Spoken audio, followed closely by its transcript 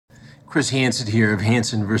Chris Hansen here of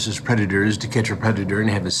Hansen vs. Predators, To Catch a Predator, and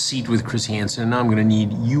have a seat with Chris Hansen. And I'm going to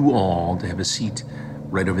need you all to have a seat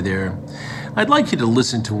right over there. I'd like you to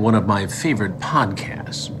listen to one of my favorite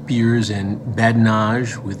podcasts, Beers and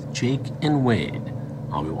Badinage with Jake and Wade.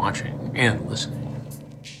 I'll be watching and listening.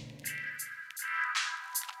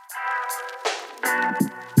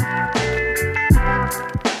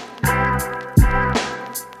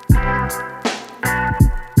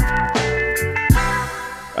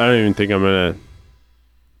 I don't even think I'm going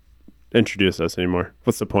to introduce us anymore.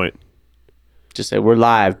 What's the point? Just say we're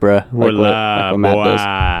live, bruh. We're live,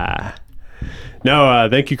 boy. No,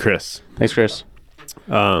 thank you, Chris. Thanks, Chris.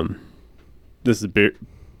 This is Beers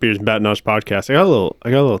and Badinage podcast. I got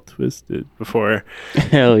a little twisted before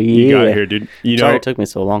Hell yeah. you got here, dude. Sorry it took me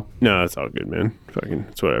so long. No, it's all good, man. Fucking,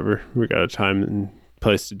 it's whatever. We got a time and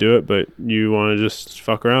place to do it, but you want to just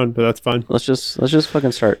fuck around, but that's fine. Let's just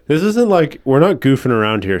fucking start. This isn't like, we're not goofing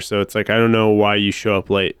around here, so it's like, I don't know why you show up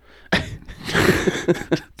late.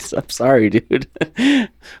 I'm sorry, dude.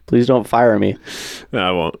 Please don't fire me. No, I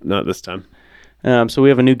won't. Not this time. So we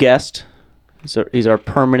have a new guest. So he's our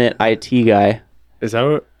permanent IT guy. Is that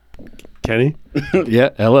what? Kenny? Yeah.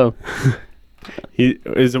 Hello. He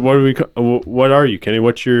is. What do we? What are you, Kenny?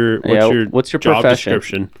 What's your job profession?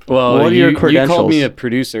 description? Well, what are your credentials? You called me a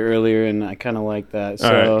producer earlier, and I kind of like that. So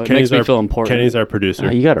right. it Kenny's makes me feel important. Kenny's our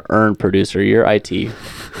producer. You got to earn producer. You're IT to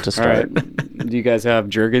All start. right. Do you guys have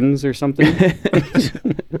Jergens or something? All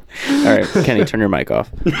right, Kenny, turn your mic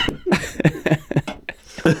off.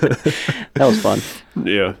 That was fun.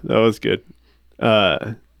 Yeah, that was good.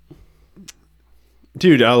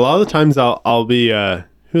 Dude, a lot of the times I'll be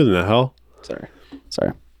who in the hell?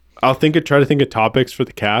 Sorry. I'll try to think of topics for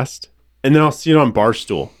the cast, and then I'll see it on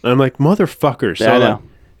Barstool, and I'm like, motherfucker. So Yeah, I know.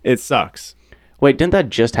 It sucks. Wait, didn't that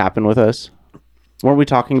just happen with us? Weren't we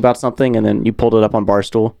talking about something and then you pulled it up on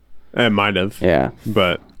Barstool? It might have. Yeah.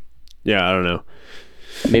 But yeah, I don't know.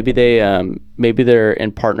 Maybe they're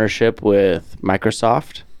in partnership with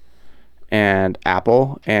Microsoft and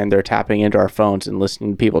Apple, and they're tapping into our phones and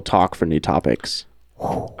listening to people talk for new topics.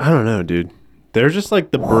 I don't know, dude. They're just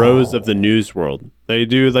like the bros of the news world. They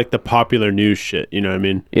do like the popular news shit, you know what I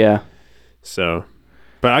mean? Yeah. So,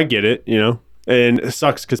 but I get it, you know? And it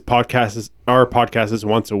sucks because our podcast is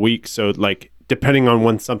once a week. So like, depending on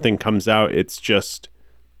when something comes out, it's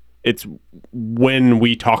when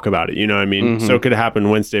we talk about it, you know what I mean? Mm-hmm. So it could happen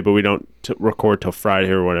Wednesday, but we don't record till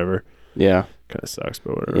Friday or whatever. Yeah. Kind of sucks,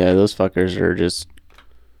 but whatever. Yeah, those fuckers are just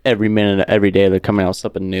every minute, every day, they're coming out with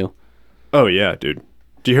something new. Oh, yeah, dude.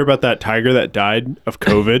 Did you hear about that tiger that died of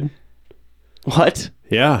COVID? What?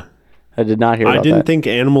 Yeah. I did not hear about that. I didn't think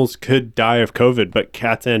animals could die of COVID, but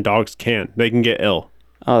cats and dogs can. They can get ill.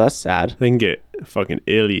 Oh, that's sad. They can get fucking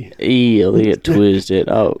illy. They get twisted.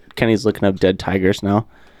 Oh, Kenny's looking up dead tigers now.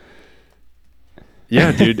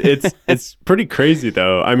 Yeah, dude. It's pretty crazy,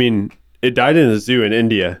 though. I mean, it died in a zoo in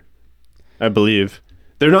India, I believe.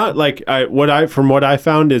 They're not like, from what I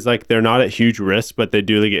found is like, they're not at huge risk, but they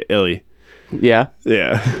do get illy. Yeah.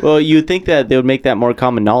 Yeah. Well, you would think that they would make that more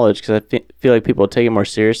common knowledge because I feel like people would take it more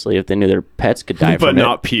seriously if they knew their pets could die from it. But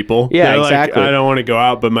not people. Yeah, They're exactly. Like, I don't want to go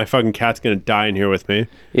out, but my fucking cat's going to die in here with me.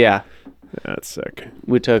 Yeah. That's sick.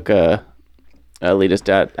 We took Alita's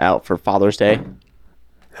dad out for Father's Day.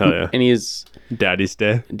 Hell yeah. And he's... Daddy's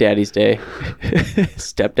Day. Daddy's Day.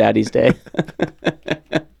 Stepdaddy's Day.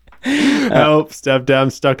 Help, stepdad, I'm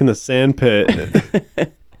stuck in the sand pit.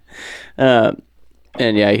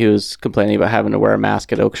 And yeah, he was complaining about having to wear a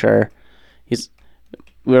mask at Oakshire. We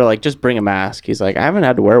were like, just bring a mask. He's like, I haven't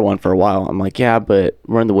had to wear one for a while. I'm like, yeah, but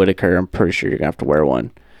we're in the Whitaker. I'm pretty sure you're going to have to wear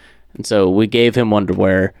one. And so we gave him one to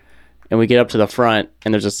wear. And we get up to the front,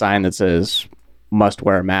 and there's a sign that says, must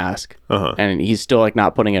wear a mask. Uh-huh. And he's still like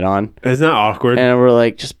not putting it on. Isn't that awkward? And we're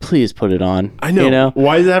like, just please put it on. I know. You know?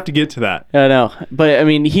 Why does it have to get to that? I know. But I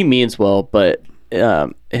mean, he means well, but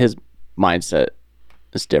his mindset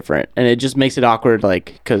is different. And it just makes it awkward,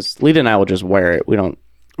 like, because Lita and I will just wear it. You don't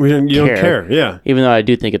care. Yeah. Even though I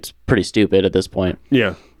do think it's pretty stupid at this point.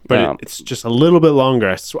 Yeah. But it's just a little bit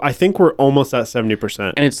longer. I think we're almost at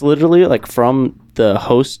 70%. And it's literally like from the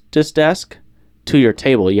hostess desk to your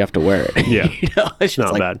table, you have to wear it. Yeah. You know, it's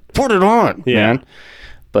not like, bad. Put it on, Yeah. man.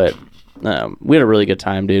 But we had a really good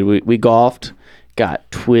time, dude. We golfed,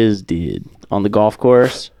 got twisted on the golf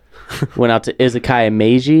course. Went out to Izakaya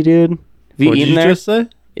Meiji, dude. Have you What did eaten you there? just say?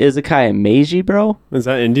 Izakaya Meiji, bro. Is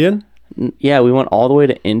that Indian? Yeah, we went all the way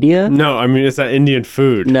to India. No, I mean, it's that Indian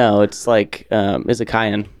food. No, it's like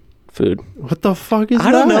Izakayan food. What the fuck is that?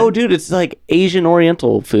 I don't know, dude. It's like Asian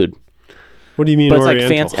Oriental food. What do you mean But it's Oriental?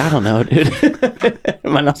 like fancy. I don't know, dude.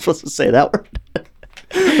 Am I not supposed to say that word?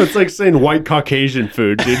 That's like saying white Caucasian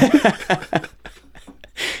food, dude.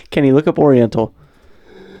 Can you look up Oriental?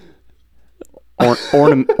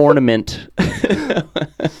 Ornament.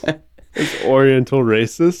 It's Oriental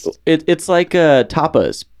racist. It's like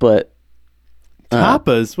tapas, but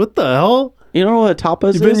Tapas? What the hell? you don't know what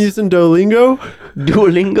tapas You've is? been using Duolingo?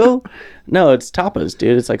 Duolingo? No, it's tapas,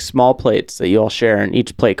 dude. It's like small plates that you all share, and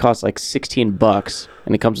each plate costs like $16,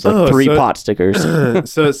 and it comes with like three pot stickers.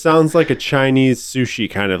 So it sounds like a Chinese sushi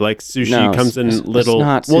kind of like sushi No, comes in it's little.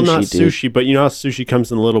 not well, not sushi, dude. sushi, but you know how sushi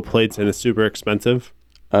comes in little plates and it's super expensive.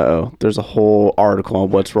 Uh-oh. There's a whole article on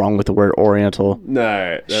what's wrong with the word Oriental.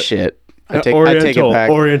 No, Shit. I take Oriental it back.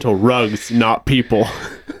 Oriental rugs, not people.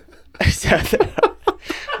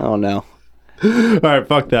 Oh, no. All right,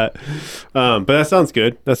 fuck that. But that sounds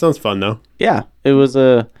good. That sounds fun though. Yeah, it's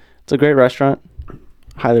a great restaurant.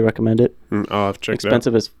 Highly recommend it. I'll have to check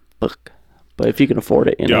Expensive as fuck, but if you can afford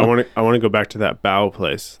it, you it out. know. Yeah, I want to go back to that Bao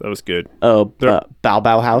place. That was good. Oh, Bao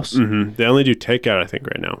Bao House. They only do takeout, I think,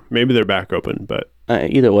 right now. Maybe they're back open, but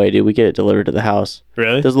Either way, dude, we get it delivered to the house.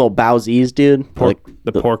 really, Those little Baozies, dude. Pork- Like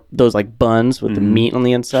the pork- Those like buns with the meat on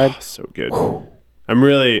the inside. so good. I'm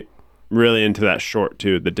really into that short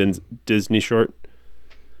too. The Disney short.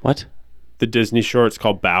 What? The Disney short. It's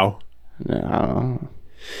called Bao. No, I don't know.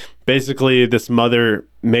 Basically, this mother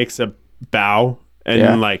makes a bao and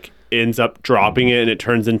Yeah. like ends up dropping it, and it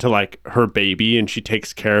turns into like her baby, and she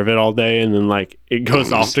takes care of it all day, and then like it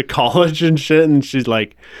goes off to college and shit, and she's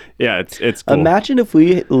like, yeah, it's cool. Imagine if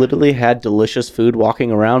we literally had delicious food walking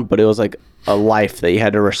around, but it was like a life that you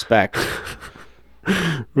had to respect.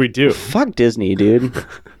 We do. Fuck Disney, dude.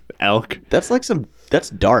 Elk. That's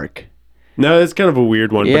dark. No, it's kind of a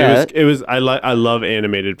weird one, Yeah. but it was I love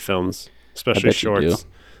animated films, especially bet you do. shorts.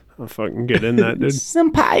 I'll fucking get in that, dude.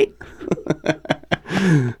 Senpai.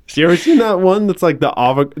 You ever seen that one that's like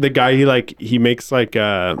the guy he makes like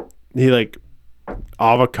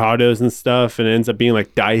avocados and stuff, and it ends up being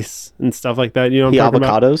like dice and stuff like that. You know what I'm The talking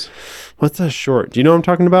about? avocados? What's that short? Do you know what I'm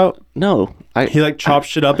talking about? No. He like chops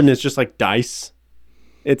shit up and it's just like dice.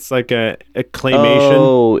 It's like a claymation.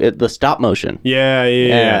 Oh, the stop motion.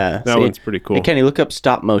 Yeah. That see? one's pretty cool. Hey, Kenny, look up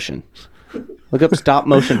stop motion. Look up stop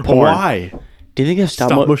motion porn. Why? Do you think they have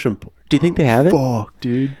Stop motion. Do you think they have it? Fuck,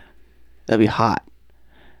 dude. That'd be hot.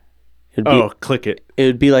 It'd be, Oh, click it. It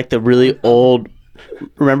would be like the really old.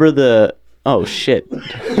 Remember the? Oh shit!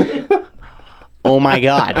 Oh my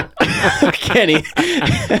god, Kenny!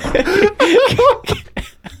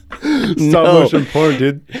 Stop motion porn,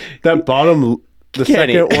 dude. That bottom, the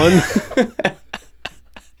Kenny. second one.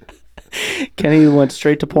 Kenny went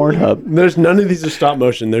straight to Pornhub. There's none of these are stop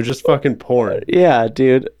motion. They're just fucking porn. Yeah,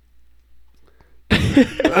 dude.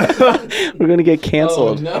 We're gonna get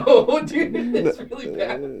canceled. No, dude, it's really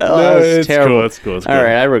bad. Oh, No, that's it's terrible. cool. It's cool. It's cool. All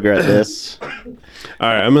right, I regret this. All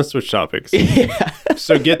right, I'm gonna switch topics.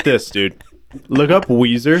 So get this, dude. Look up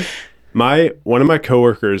Weezer. One of my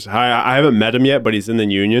coworkers. I haven't met him yet, but he's in the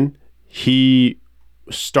union. He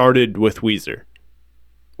started with Weezer.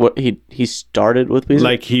 What he started with Weezer?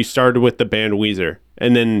 Like he started with the band Weezer,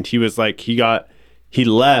 and then he was like he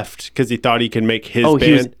left because he thought he could make his oh, band.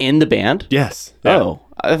 he was in the band. Yes. Yeah. Oh,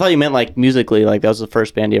 I thought you meant like musically, like that was the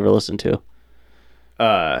first band you ever listened to.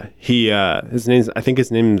 I think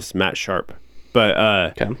his name is Matt Sharp, but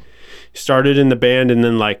Okay. he started in the band and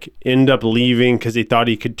then like ended up leaving because he thought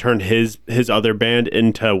he could turn his other band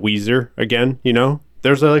into Weezer again. You know,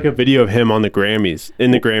 there's like a video of him on the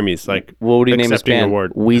Grammys like What would you name his accepting an band?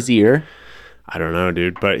 award. Weezer. I don't know,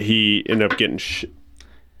 dude, but he ended up getting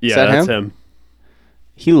yeah, that that's him? him.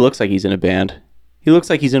 He looks like he's in a band. He looks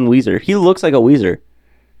like he's in Weezer. He looks like a Weezer.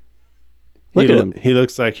 Look at him. He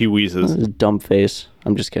looks like he wheezes. His dumb face.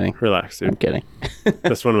 I'm just kidding. Relax, I'm dude. kidding.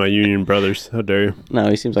 That's one of my union brothers. How dare you? No,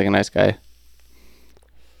 he seems like a nice guy.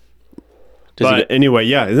 But anyway,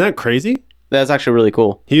 yeah, isn't that crazy? That's actually really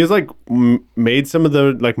cool. He has like made some of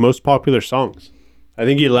the like most popular songs. I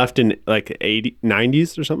think he left in like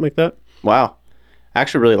 90s or something like that. Wow. I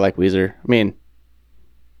actually really like Weezer. I mean,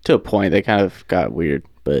 to a point, they kind of got weird,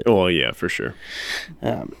 but Oh yeah, for sure.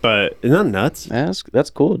 um, But isn't that nuts? that's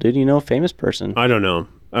cool, dude. You know a famous person. I don't know.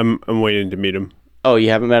 I'm waiting to meet him. Oh, you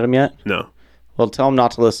haven't met him yet? No, Well, tell him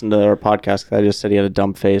not to listen to our podcast because I just said he had a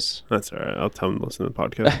dumb face. that's all right. I'll tell him to listen to the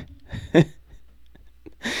podcast.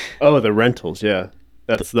 Oh, the Rentals. Yeah,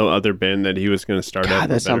 that's the other band that he was going to start God, up.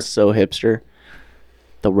 that sounds so hipster.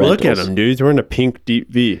 The Rentals. Look at him, dude. He's wearing a pink deep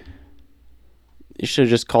V. You should have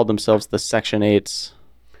just called themselves the Section 8s.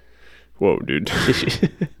 Whoa, dude.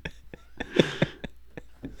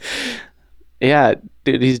 Yeah,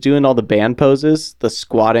 dude, he's doing all the band poses, the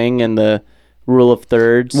squatting and the rule of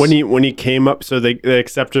thirds. When he came up, so they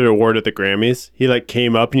accepted an award at the Grammys. He like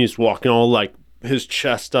came up and he's walking all like his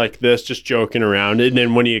chest like this, just joking around. And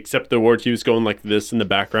then when he accepted the award, he was going like this in the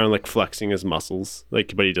background, like flexing his muscles.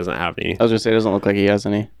 Like, but he doesn't have any. I was gonna say it doesn't look like he has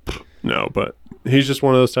any. No, but he's just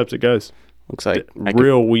one of those types of guys. Looks like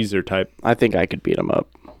Real Weezer type. I think I could beat him up.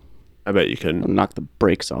 I bet you could. Knock the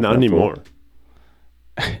brakes off. Not that anymore.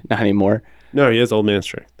 fool. Not anymore. No, he has old man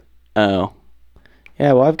strength. Oh.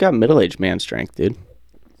 Yeah, well, I've got middle-aged man strength, dude.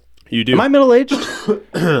 You do. Am I middle-aged? I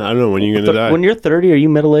don't know when you're gonna die. When you're 30, are you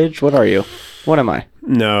middle-aged? What are you? What am I?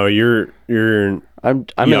 No, you're. I'm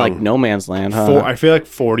in young. like no man's land, huh? I feel like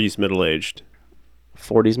 40's middle aged.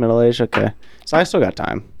 40s middle-aged? Okay. So I still got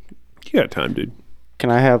time. You got time, dude. Can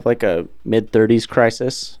I have like a mid-30s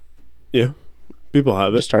crisis? Yeah, people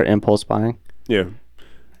have Just it. start impulse buying? Yeah.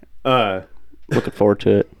 Looking forward to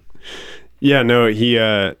it. Yeah. No, he.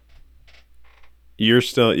 You're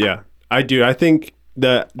still. Yeah, I do. I think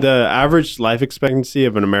the average life expectancy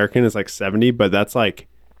of an American is like 70, but that's like.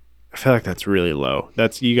 I feel like that's really low.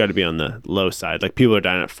 You got to be on the low side. Like people are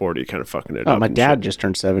dying at 40, kind of fucking it up. Oh, my and dad shit. just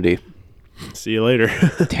turned 70. See you later.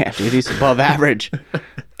 Damn, dude, he's above average.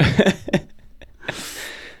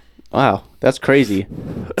 Wow, that's crazy.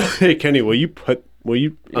 Hey Kenny, will you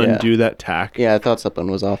undo that tack? Yeah, I thought something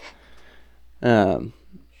was off. It's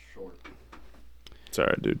all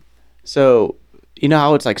right, dude. So, you know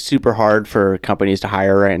how it's like super hard for companies to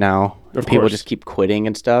hire right now? Of People course. just keep quitting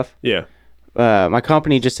and stuff. Yeah. My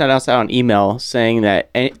company just sent us out an email saying that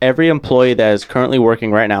every employee that is currently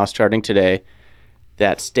working right now, starting today,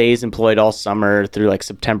 that stays employed all summer through like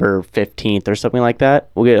September 15th or something like that,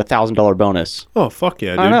 will get a $1,000 bonus. Oh fuck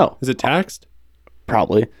yeah, dude. I know. Is it taxed?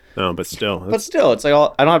 Probably. No, but still. But still, it's like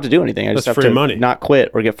I don't have to do anything. I just That's have free to money. not quit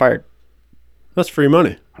or get fired. That's free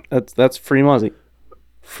money. That's free muzzle.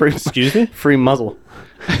 Free, Excuse me? free muzzle.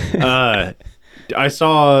 I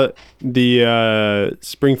saw the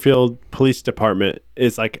Springfield Police Department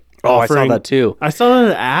is like Oh, I offering, saw that too. I saw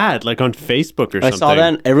an ad like on Facebook or I something. saw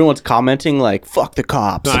that and everyone's commenting like, fuck the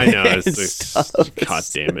cops. I know. and It's stuff. God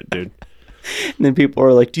damn it, dude. And then people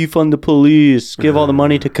are like, defund the police, give all the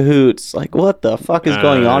money to cahoots. Like, what the fuck is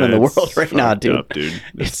going on in the It's world right now, fucked dude? up, dude.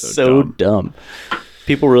 It's so dumb.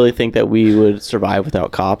 People really think that we would survive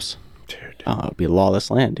without cops. Dude. Oh, it'd be a lawless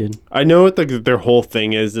land, dude. I know what their whole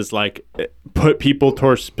thing is like put people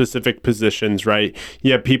towards specific positions, right?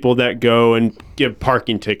 You have people that go and give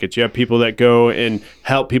parking tickets. You have people that go and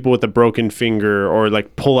help people with a broken finger or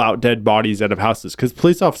like pull out dead bodies out of houses because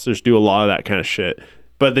police officers do a lot of that kind of shit.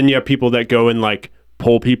 But then you have people that go and like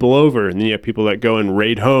pull people over, and then you have people that go and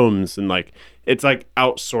raid homes, and like it's like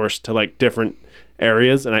outsourced to like different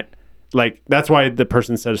areas. And I like that's why the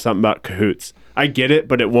person said something about cahoots. I get it,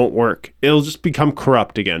 but it won't work. It'll just become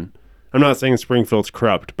corrupt again. I'm not saying Springfield's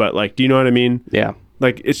corrupt, but like, do you know what I mean? Yeah.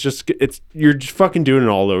 Like you're just fucking doing it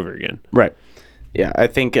all over again. Right. Yeah, I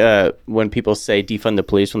think when people say defund the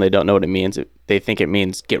police when they don't know what it means, they think it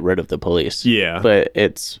means get rid of the police. Yeah. But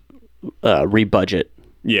it's rebudget.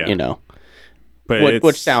 Yeah. You know, But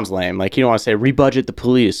which sounds lame. Like you don't want to say rebudget the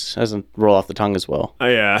police. Doesn't roll off the tongue as well.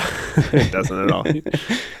 Yeah, it doesn't at all.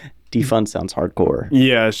 Defund sounds hardcore.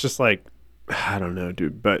 Yeah, it's just like I don't know,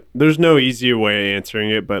 dude. But there's no easier way of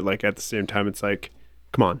answering it. But like at the same time, it's like,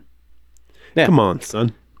 come on, Yeah. come on,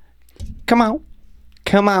 son, Come on.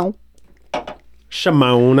 Come on.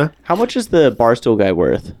 Shamona. How much is the Barstool guy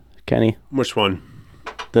worth, Kenny? Which one?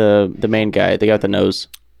 The main guy, the guy with the nose.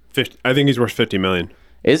 50, I think he's worth 50 million.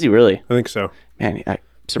 Is he really? I think so. Man, I'm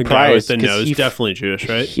The guy with surprised. the 'cause nose, he definitely Jewish,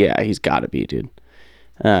 right? Yeah, he's got to be, dude.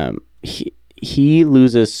 He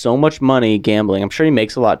loses so much money gambling. I'm sure he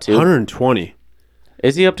makes a lot too. 120.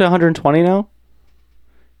 Is he up to 120 now?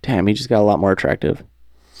 Damn, he just got a lot more attractive.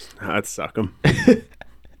 I'd suck him.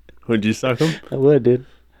 Would you suck him? I would, dude.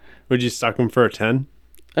 Would you suck him for a 10?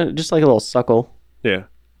 Just like a little suckle, Yeah.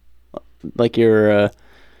 like you're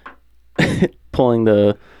pulling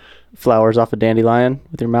the flowers off a dandelion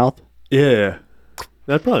with your mouth. Yeah.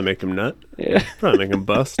 That'd probably make him nut. Yeah, Probably make him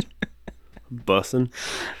bust. Bussin'.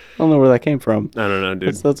 I don't know where that came from. I don't know,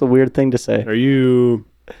 dude. That's a weird thing to say. Are you...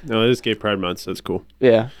 No, it is Gay Pride Month, so it's cool.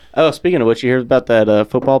 Yeah. Oh, speaking of which, you heard about that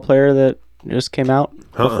football player that just came out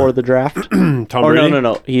before the draft? Tom Oh, Brady?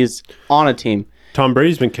 no. He's on a team. Tom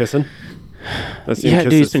Brady's been kissing. I've seen him Yeah, kiss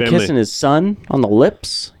dude, he's his been family. kissing his son on the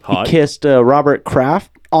lips. Hot. He kissed Robert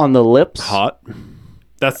Kraft on the lips. Hot.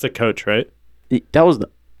 That's the coach, right? That was the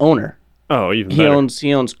owner. Oh, even He better.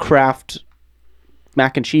 owns Kraft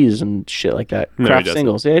mac and cheese and shit like that. No, he Kraft doesn't.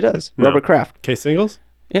 singles. Yeah, he does. No. Robert Kraft. K-Singles?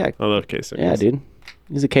 Yeah. I love K-Singles. Yeah, dude.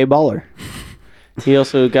 He's a K baller. He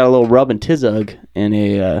also got a little rub and tizzug in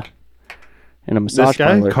a This massage guy,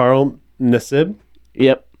 parlor. Carl Nasib?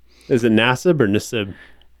 Yep. Is it Nasib or Nasib?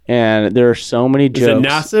 And there are so many Is it jokes.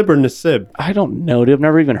 Nasib or Nasib? I don't know, dude. I've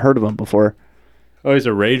never even heard of him before. Oh, he's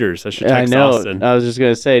a Raiders. I should I text know. Austin. I was just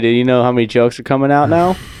gonna say, do you know how many jokes are coming out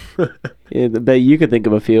now? Yeah, I bet you could think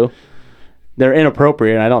of a few. They're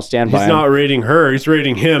inappropriate, and I don't stand by He's them. not rating her. He's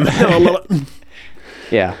rating him.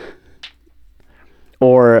 Yeah.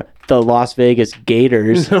 Or the Las Vegas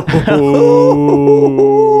Gators. Oh.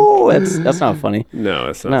 That's not funny. No,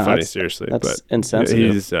 it's not No, funny. that's- Seriously, that's but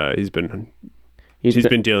insensitive. He's been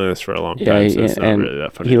dealing with this for a long Yeah, time, so it's not and really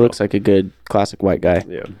that funny. he at looks all. like a good classic white guy.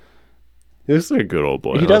 Yeah. He looks like a good old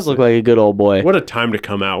boy. He does look like a good old boy. What a time to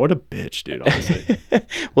come out. What a bitch, dude, honestly.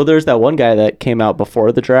 Well, there's that one guy that came out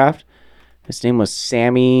before the draft. His name was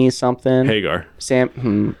Sammy something. Hagar.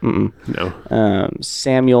 No.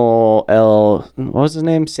 Samuel L. What was his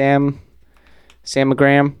name? Samagram?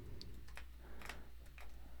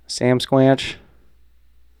 Sam Squanch?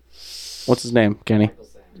 What's his name, Kenny?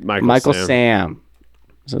 Michael Sam.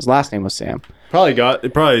 So his last name was Sam. Probably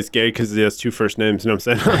is gay because he has two first names, you know what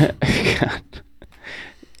I'm saying?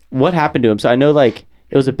 What happened to him? So I know, like,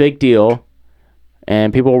 it was a big deal,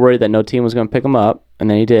 and people were worried that no team was going to pick him up, and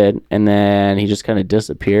then he did, and then he just kind of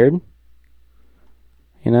disappeared.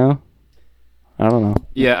 You know? I don't know.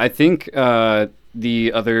 Yeah, I think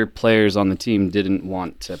the other players on the team didn't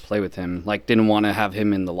want to play with him. Like, didn't want to have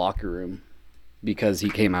him in the locker room because he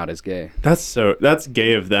came out as gay. That's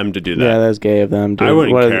gay of them to do that. Yeah, that's gay of them, dude. I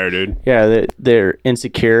wouldn't What are care, dude. Yeah, they're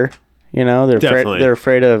insecure. You know, Definitely. they're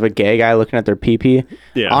afraid of a gay guy looking at their pee-pee.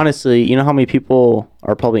 Yeah. Honestly, you know how many people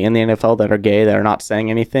are probably in the NFL that are gay that are not saying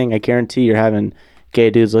anything? I guarantee you're having gay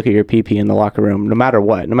dudes look at your pee-pee in the locker room, no matter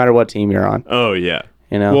what team you're on. Oh, yeah.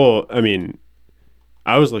 You know? Well, I mean,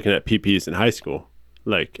 I was looking at PPs in high school,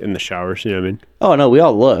 like in the showers, you know what I mean? Oh, no, we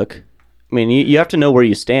all look. I mean, you have to know where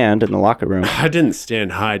you stand in the locker room. I didn't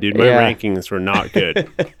stand high, dude. My Yeah. rankings were not good.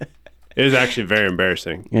 It was actually very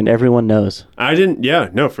embarrassing. And everyone knows. I didn't, yeah,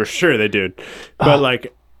 no, for sure they did. But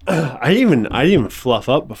like, I didn't even fluff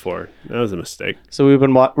up before. That was a mistake. So we've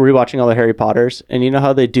been rewatching all the Harry Potters, and you know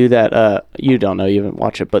how they do that? You don't know, you haven't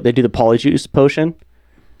watched it, but they do the polyjuice potion.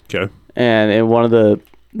 Okay. And in one of the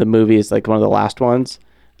movies, like one of the last ones,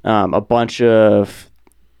 a bunch of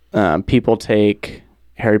people take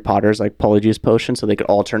Harry Potter's like polyjuice potion so they could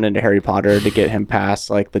all turn into Harry Potter to get him past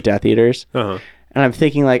like the Death Eaters. Uh-huh. And I'm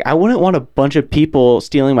thinking like I wouldn't want a bunch of people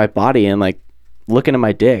stealing my body and like looking at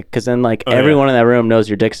my dick, because then like everyone in that room knows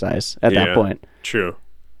your dick size at that point. True.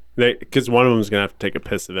 Because one of them is going to have to take a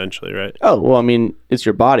piss eventually, right? Oh, well, I mean, it's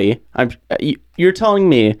your body. You're telling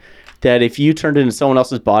me that if you turned into someone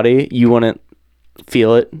else's body, you wouldn't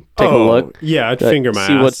feel it, take a look? Yeah, I'd finger my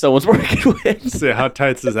see ass. what someone's working with. See how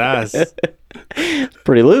tight's his ass.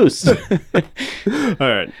 Pretty loose. All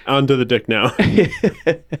right, on to the dick now.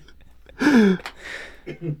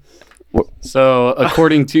 So,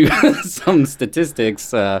 according to some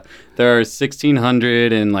statistics, there are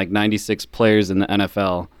 1,696 players in the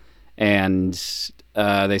NFL, and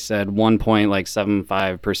they said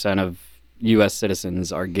 1.75% of U.S.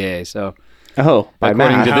 citizens are gay. So, Oh, by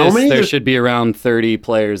according math. to How this, many? there should be around 30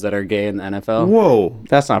 players that are gay in the NFL. Whoa.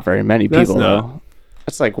 That's not very many That's people, not. though.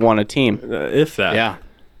 That's like one a team. If that. Yeah.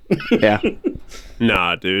 Yeah.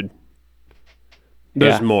 Nah, dude.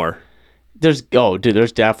 There's Yeah. more. There's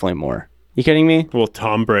definitely more. You kidding me? Well,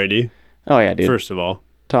 Tom Brady, Oh, yeah, dude. first of all.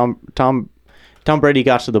 Tom Brady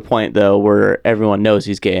got to the point, though, where everyone knows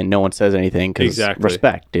he's gay and no one says anything because Exactly.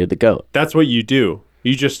 respect, dude, the GOAT. That's what you do.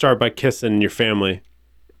 You just start by kissing your family,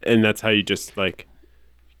 and that's how you just, like,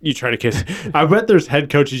 you try to kiss. I bet there's head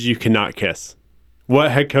coaches you cannot kiss. What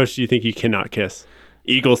head coach do you think you cannot kiss?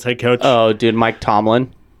 Eagles head coach? Oh, dude, Mike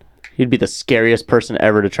Tomlin. He'd be the scariest person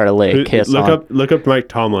ever to try to lay a kiss look on. Look up Mike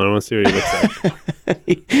Tomlin. I want to see what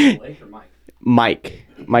he looks like.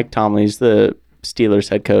 Mike Tomlin. He's the Steelers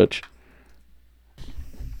head coach.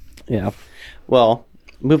 Yeah. Well,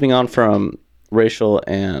 moving on from racial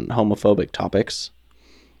and homophobic topics.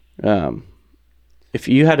 If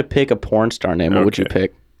you had to pick a porn star name, what would you Okay.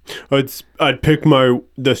 pick? I'd pick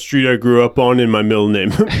the street I grew up on in my middle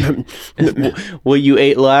name. What you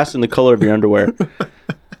ate last and the color of your underwear.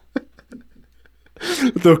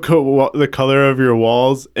 the color of your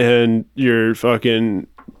walls and your fucking,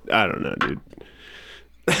 I don't know, dude.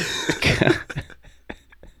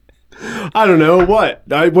 I don't know what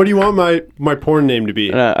do you want my porn name to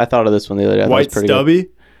be? I thought of this one the other day. I thought it was White pretty good. Stubby?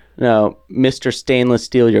 No, Mr. Stainless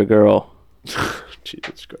Steel, your girl.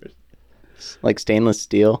 Jesus Christ. Like stainless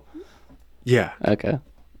steel. Yeah. Okay.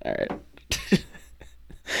 All right.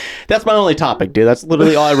 That's my only topic, dude. That's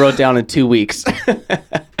literally all I wrote down in 2 weeks. I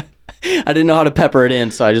didn't know how to pepper it in,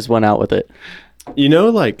 so I just went out with it. You know,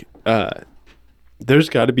 like, there's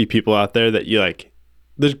got to be people out there that you like.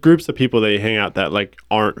 There's groups of people that you hang out that like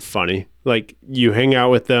aren't funny. Like you hang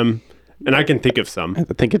out with them, and I can think of some. I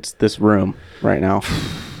think it's this room right now.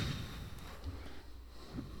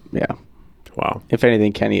 Yeah. Wow. If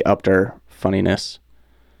anything, Kenny upped our funniness.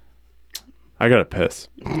 I gotta piss.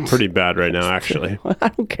 Pretty bad right now, actually. I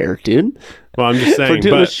don't care, dude. Well, I'm just saying. We're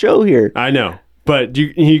doing a show here. I know. But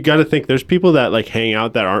you got to think there's people that like hang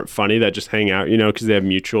out that aren't funny that just hang out, because they have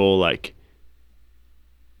mutual like,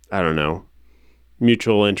 I don't know,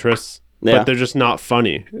 mutual interests, but they're just not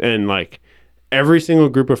funny. And like every single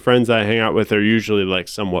group of friends I hang out with are usually like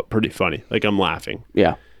somewhat pretty funny. Like I'm laughing.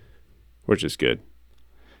 Yeah. Which is good.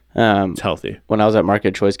 It's healthy. When I was at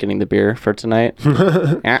Market Choice getting the beer for tonight,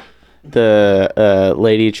 the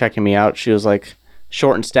lady checking me out, she was like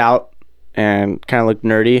short and stout and kind of looked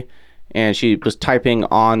nerdy. And she was typing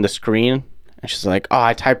on the screen, and she's like, "Oh,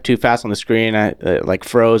 I typed too fast on the screen. I like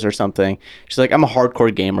froze or something." She's like, "I'm a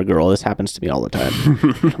hardcore gamer girl. This happens to me all the time."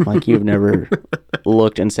 I'm like, "You've never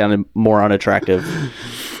looked and sounded more unattractive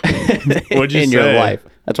What'd you in say? your life."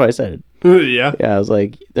 That's why I said it. Yeah. Yeah, I was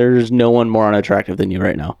like, "There's no one more unattractive than you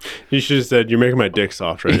right now." You should have said, "You're making my dick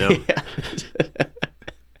soft right now."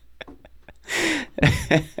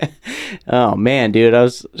 Oh man, dude, I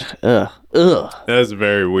was ugh. That's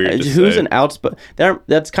very weird. Who's an outspoken?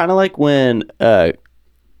 That's kind of like when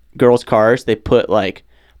girls' cars, they put like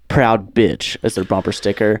 "proud bitch" as their bumper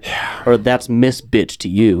sticker, or "that's Miss Bitch" to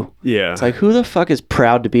you. Yeah, it's like, who the fuck is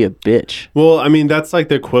proud to be a bitch? Well, I mean, that's like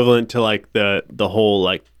the equivalent to like the whole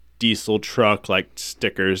like diesel truck like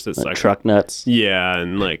stickers. That's like truck nuts. Yeah,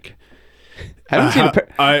 and like. Haven't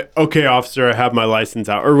seen okay, officer, I have my license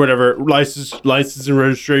out or whatever. License and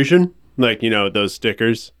registration. Like, those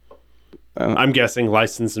stickers. I'm guessing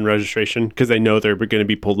license and registration because they know they're going to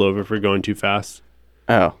be pulled over for going too fast.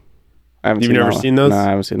 Oh. You've never seen those? No, I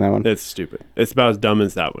haven't seen that one. It's stupid. It's about as dumb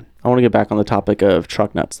as that one. I want to get back on the topic of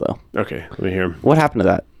truck nuts, though. Okay, let me hear them. What happened to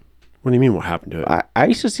that? What do you mean what happened to it? I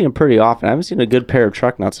used to see them pretty often. I haven't seen a good pair of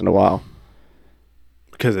truck nuts in a while.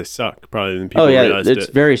 Because they suck. Probably than people realized it's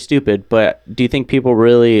very stupid. But do you think people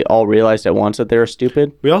really all realized at once that they were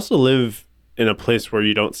stupid? We also live in a place where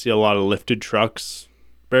you don't see a lot of lifted trucks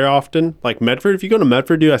very often. Like Medford. If you go to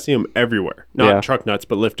Medford, dude, I see them everywhere. Not truck nuts,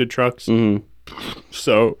 but lifted trucks. Mm-hmm.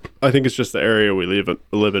 So I think it's just the area we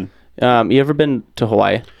live in. You ever been to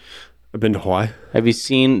Hawaii? I've been to Hawaii. Have you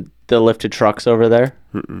seen the lifted trucks over there?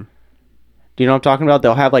 Mm-mm. Do you know what I'm talking about?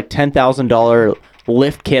 They'll have like $10,000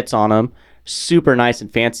 lift kits on them. Super nice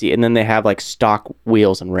and fancy, and then they have like stock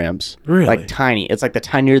wheels and rims. Really? Like tiny. It's like the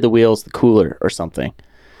tinier the wheels, the cooler or something.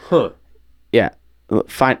 Huh. Yeah.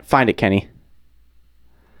 Find it, Kenny.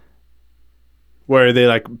 Where are they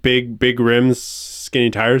like big rims, skinny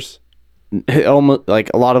tires? Almost like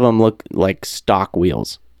a lot of them look like stock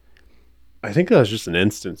wheels. I think that was just an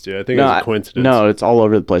instance, dude. I think it was a coincidence. No, it's all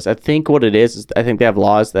over the place. I think what it is I think they have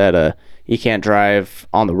laws that you can't drive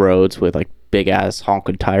on the roads with like big ass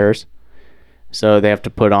honking tires. So they have to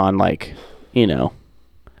put on like,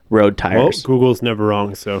 road tires. Well, Google's never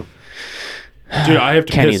wrong, so. Dude, I have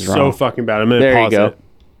to piss so fucking bad. I'm going to pause it.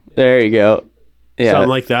 There you go. Yeah. Something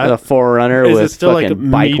like that? A 4Runner with still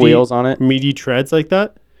fucking like bike wheels on it. Meaty treads like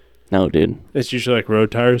that? No, dude. It's usually like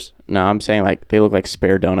road tires? No, I'm saying like they look like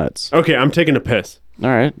spare donuts. Okay, I'm taking a piss.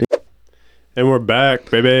 All right. And we're back,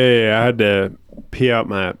 baby. I had to pee out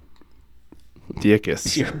my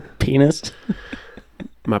dickus. Your penis?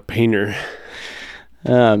 My peener.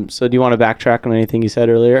 So do you want to backtrack on anything you said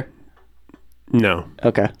earlier? No.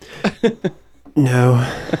 Okay. No.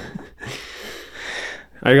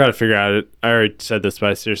 I got to figure out it. I already said this, but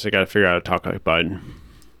I seriously got to figure out how to talk like Biden.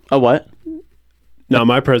 A what? Not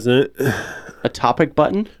my president. A topic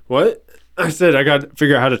button? What? I said I got to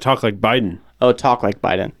figure out how to talk like Biden. Oh, talk like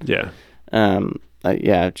Biden. Yeah.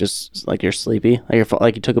 Yeah, just like you're sleepy.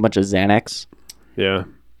 Like you took a bunch of Xanax. Yeah.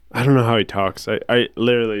 I don't know how he talks. I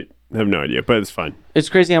literally have no idea, but it's fine. It's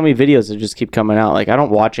crazy how many videos that just keep coming out. Like, I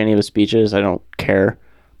don't watch any of his speeches. I don't care.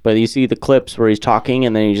 But you see the clips where he's talking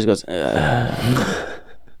and then he just goes, yeah.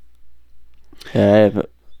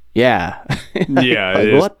 Yeah.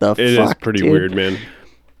 Like, what the fuck, it is pretty weird, man.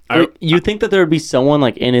 You think that there would be someone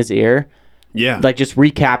like in his ear? Yeah. Like just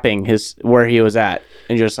recapping where he was at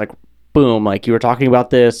and just like, boom, like you were talking about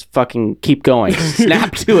this, fucking keep going.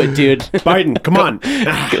 Snap to it, dude. Biden, come on.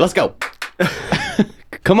 Let's go.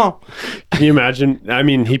 Come on. Can you imagine? I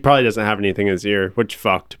mean, he probably doesn't have anything in his ear, which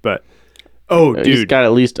fucked, but dude. He's got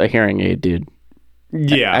at least a hearing aid, dude.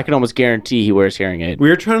 Yeah. I can almost guarantee he wears hearing aid. We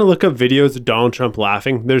were trying to look up videos of Donald Trump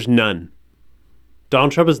laughing. There's none.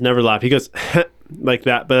 Donald Trump has never laughed. He goes, like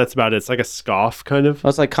that, but that's about it. It's like a scoff kind of. Well,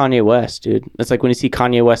 it's like Kanye West, dude. It's like when you see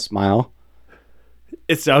Kanye West smile.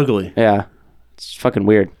 It's ugly. Yeah. It's fucking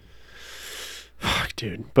weird. Fuck,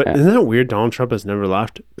 dude. But isn't that weird? Donald Trump has never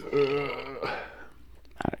laughed.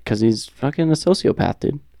 Because he's fucking a sociopath,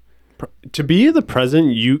 dude. To be the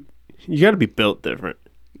president, you got to be built different.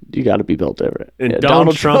 You got to be built different. And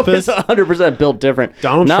Donald Trump is 100% built different.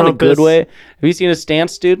 Donald Not Trump in a good is- way. Have you seen his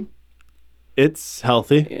stance, dude? It's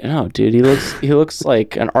healthy. No, dude. He looks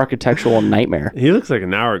like an architectural nightmare. He looks like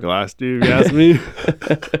an hourglass, dude. If you ask me.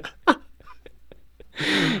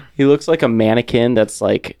 He looks like a mannequin that's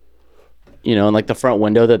like, in like the front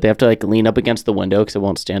window that they have to like lean up against the window because it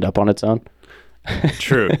won't stand up on its own.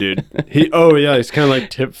 True, dude. He's kind of like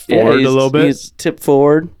tipped forward a little bit. He's tipped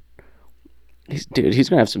forward. He's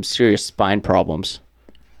gonna have some serious spine problems.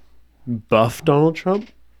 Buff Donald Trump?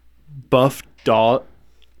 Bald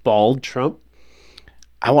Trump?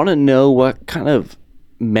 I want to know what kind of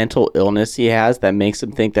mental illness he has that makes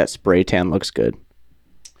him think that spray tan looks good.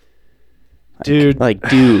 Dude. Like,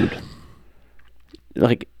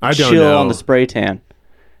 I don't chill know. on the spray tan.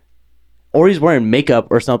 Or he's wearing makeup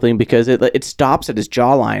or something because it stops at his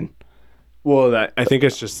jawline. Well, I think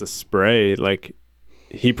it's just the spray. Like,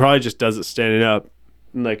 he probably just does it standing up.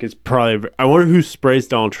 Like, it's probably... I wonder who sprays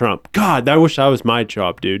Donald Trump. God, I wish that was my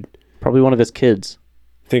job, dude. Probably one of his kids.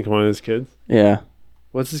 Think one of his kids? Yeah.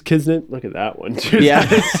 What's his kid's name? Look at that one, dude. Yeah.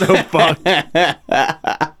 That is so fucked.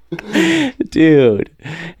 Dude,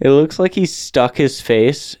 it looks like he stuck his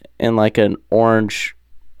face in like an orange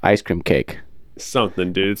ice cream cake.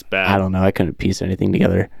 Something, dude. It's bad. I don't know. I couldn't piece anything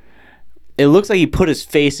together. It looks like he put his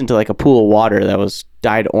face into like a pool of water that was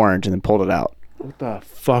dyed orange and then pulled it out. What the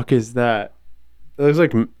fuck is that? It looks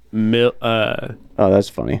like Oh, that's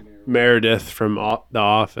funny. Meredith from The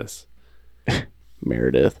Office.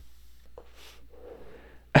 Meredith.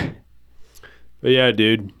 But yeah,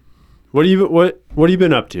 dude. What have you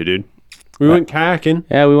been up to, dude? We went kayaking.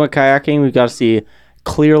 Yeah, we went kayaking. We got to see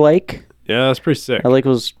Clear Lake. Yeah, that's pretty sick. That lake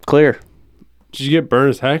was clear. Did you get burned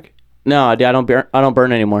as heck? No, I don't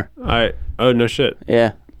burn anymore. Oh, no shit.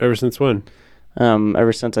 Yeah. Ever since when?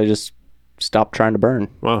 Ever since I just stopped trying to burn.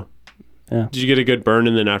 Wow. Yeah. Did you get a good burn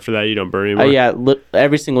and then after that you don't burn anymore? Yeah,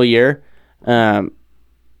 every single year,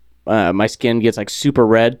 my skin gets like super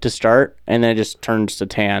red to start, and then it just turns to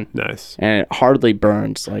tan, Nice. and it hardly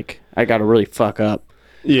burns. Like I gotta really fuck up.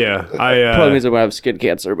 Yeah. Probably means I'm gonna have skin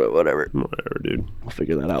cancer, but whatever. Whatever, dude. I'll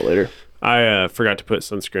figure that out later. I forgot to put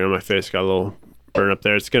sunscreen on my face. Got a little burn up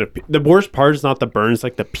there. It's the worst part is not the burn, it's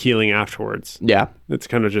like the peeling afterwards. Yeah, It's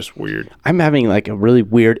kind of just weird. I'm having like a really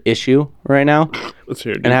weird issue right now. Let's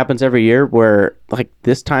hear it, And dude. it happens every year where like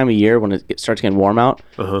this time of year when it starts getting warm out,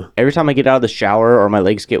 every time I get out of the shower or my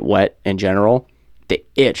legs get wet in general, they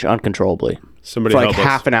itch uncontrollably Somebody for like help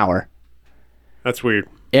us. half an hour. That's weird.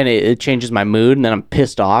 And it changes my mood, and then I'm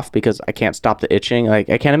pissed off because I can't stop the itching. Like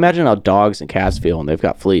I can't imagine how dogs and cats feel when they've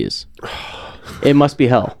got fleas. It must be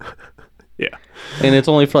hell. Yeah. And it's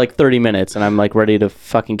only for like 30 minutes, and I'm like ready to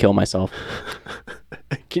fucking kill myself.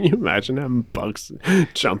 Can you imagine having bugs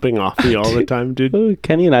jumping off me all the time, dude? Ooh,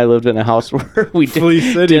 Kenny and I lived in a house where we Flea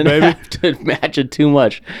City, didn't baby. have to imagine too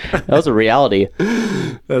much. That was a reality.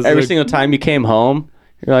 That's Every like- single time you came home,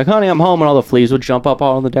 you're like, honey, I'm home, and all the fleas would jump up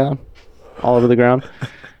all over the ground.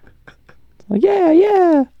 Like,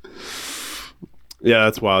 yeah. Yeah,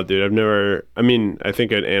 that's wild, dude. I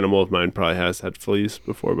think an animal of mine probably has had fleas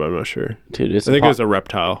before, but I'm not sure. Dude, I think it was a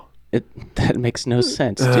reptile. that makes no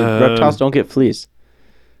sense, dude. Reptiles don't get fleas.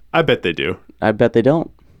 I bet they do. I bet they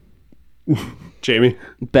don't. Jamie.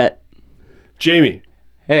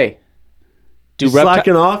 Hey, You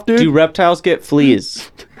slacking off, dude? do reptiles get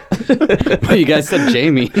fleas? Well, you guys said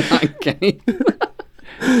Jamie. Okay.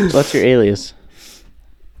 What's your alias?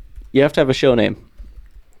 You have to have a show name.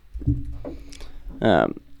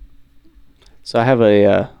 So I have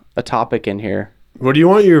a topic in here. What do you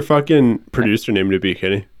want your fucking producer name to be,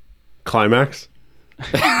 Kenny? Climax?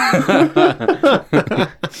 Well,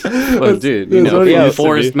 dude, that's what it used to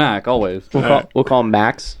Forrest be. Mac, always. We'll call him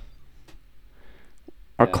Max.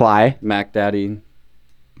 Or Cly. Mac Daddy.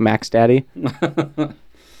 Max Daddy.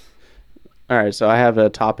 All right, so I have a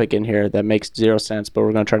topic in here that makes zero sense, but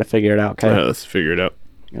we're going to try to figure it out, okay? Let's figure it out.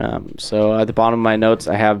 So at the bottom of my notes,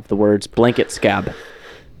 I have the words blanket scab.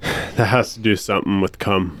 That has to do something with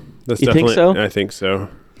cum. That's You think definitely, so? I think so.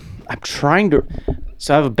 I'm trying to...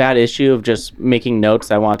 So I have a bad issue of just making notes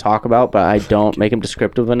that I want to talk about, but I don't make them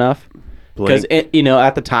descriptive enough. Because, at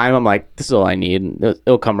the time, I'm like, this is all I need. And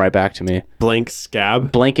it'll come right back to me. Blank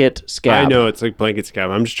scab? Blanket scab. I know it's like blanket scab.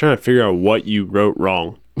 I'm just trying to figure out what you wrote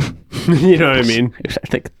wrong. You know what I mean?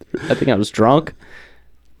 I think I was drunk.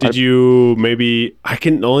 Did you maybe?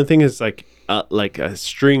 The only thing is like a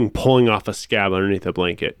string pulling off a scab underneath a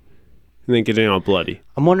blanket, and then getting all bloody.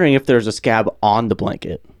 I'm wondering if there's a scab on the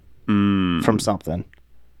blanket from something,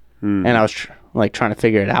 and I was trying to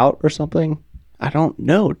figure it out or something. I don't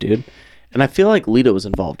know, dude. And I feel like Lita was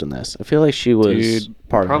involved in this. I feel like she was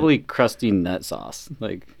part of it. Probably crusty nut sauce.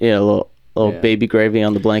 Like, Yeah, a little baby gravy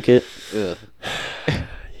on the blanket. ugh.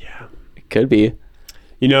 It could be.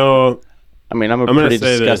 You know, I mean, I'm a I'm gonna pretty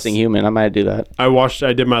say disgusting this. human. I might do that.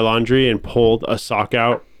 I did my laundry and pulled a sock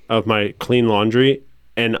out of my clean laundry,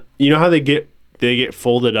 and you know how they get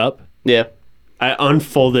folded up. Yeah. I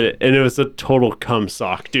unfolded it, and it was a total cum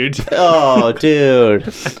sock, dude. Oh,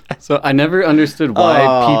 dude. So I never understood why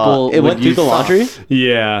people It would went through use the laundry? socks.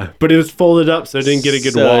 Yeah, but it was folded up, so it didn't get a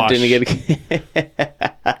good So it wash. didn't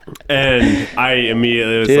get And I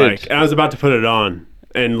immediately was Dude. like, I was about to put it on,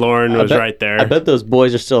 and Lauren was right there. I bet those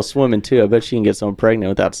boys are still swimming, too. I bet you can get someone pregnant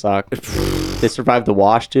with that sock. They survived the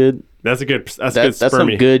wash, dude. That's good. That's That's some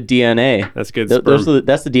spermy. good DNA. That's good Those sperm.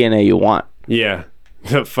 that's the DNA you want. Yeah,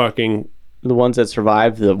 the fucking. The ones that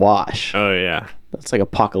survive the wash. Oh yeah. That's like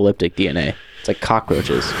apocalyptic DNA. It's like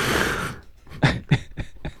cockroaches.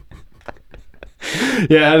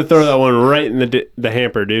 Yeah, I had to throw that one right in the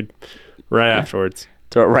hamper, dude. Right afterwards.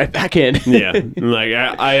 Throw it right back in. Yeah, like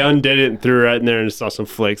I undid it and threw it right in there and saw some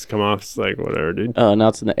flakes come off. It's like whatever, dude. Oh, now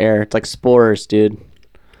it's in the air. It's like spores, dude.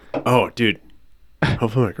 Oh, dude.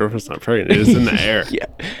 Hopefully my girlfriend's not pregnant. It is in the air. Yeah.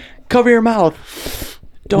 Cover your mouth.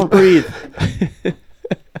 Don't breathe.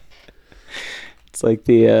 It's like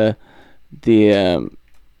the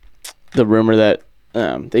rumor that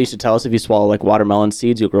they used to tell us if you swallow like watermelon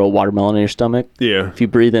seeds, you'll grow a watermelon in your stomach. Yeah. If you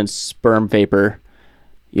breathe in sperm vapor,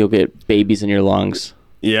 you'll get babies in your lungs.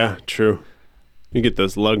 Yeah, true. You get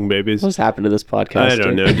those lung babies. What's happened to this podcast? I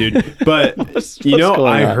don't dude? know, dude. But What's I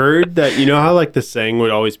going on? heard that how like the saying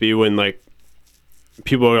would always be when like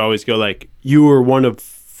people would always go like, you were one of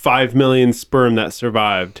 5 million sperm that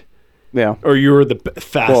survived, Yeah. or you were the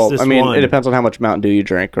fastest Well, I mean, one. it depends on how much Mountain Dew you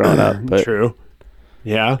drank growing up. But True.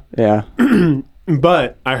 Yeah. yeah.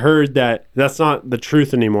 But I heard that that's not the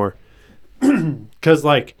truth anymore. Because,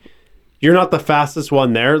 like, you're not the fastest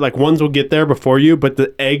one there. Like, ones will get there before you, but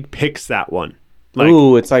the egg picks that one. Like,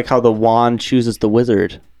 Ooh, it's like how the wand chooses the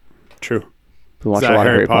wizard. true. Been watching that a lot of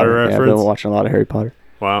Harry Harry Potter Potter. Yeah, I've reference? been watching a lot of Harry Potter.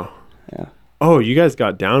 Wow. Yeah. Oh, you guys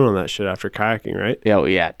got down on that shit after kayaking, right? Yeah, well,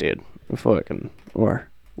 yeah, dude.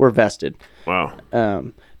 We're vested. Wow.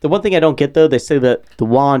 The one thing I don't get though, they say that the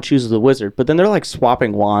wand chooses the wizard, but then they're like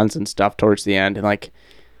swapping wands and stuff towards the end, and like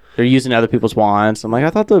they're using other people's wands. I'm like, I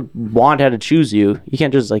thought the wand had to choose you. You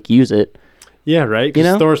can't just like use it. Yeah, right? You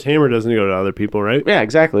Because know? Thor's hammer doesn't go to other people, right? Yeah,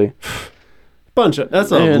 exactly. That's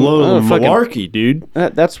a Man, load of fucking- malarkey, dude.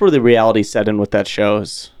 That's where the reality set in with that show.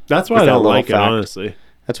 Is That's why I With that don't little like it, fact. honestly.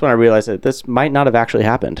 that's when I realized that this might not have actually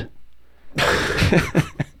happened.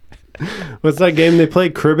 What's that game they play?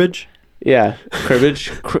 Cribbage? Yeah, cribbage.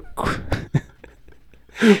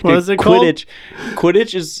 What is it called? Quidditch.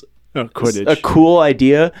 Quidditch is Oh, Quidditch. a cool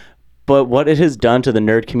idea, but what it has done to the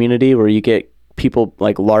nerd community, where you get people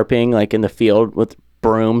like LARPing, like in the field with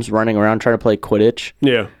brooms running around trying to play Quidditch,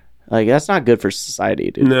 Yeah. like that's not good for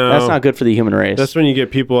society, dude. No. That's not good for the human race. That's when you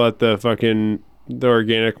get people at the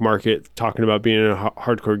organic market talking about being a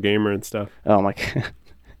hardcore gamer and stuff. Oh my god,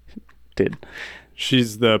 dude.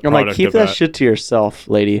 She's the product I'm like, keep of that shit to yourself,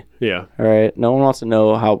 lady. Yeah. All right, no one wants to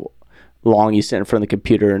know how long you sit in front of the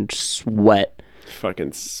computer and sweat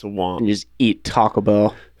Fucking swamp. and just eat Taco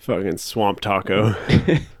Bell. Fucking swamp taco.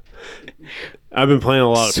 I've been playing a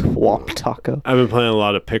lot of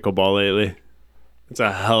pickleball lately. It's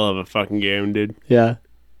a hell of a fucking game, dude. Yeah.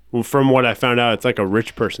 Well, from what I found out, it's like a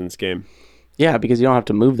rich person's game. Yeah, because you don't have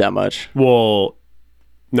to move that much. Well,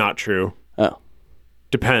 not true. Oh.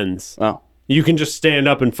 Depends. Oh. You can just stand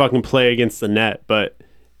up and fucking play against the net, but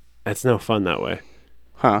it's no fun that way.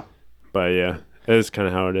 Huh. But yeah, it is kind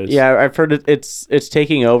of how it is. Yeah, I've heard it's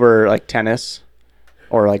taking over like tennis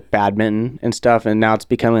or like badminton and stuff, and now it's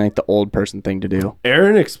becoming like the old person thing to do.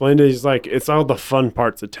 Aaron explained it. He's like, it's all the fun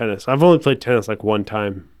parts of tennis. I've only played tennis like one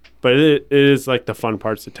time, but it is like the fun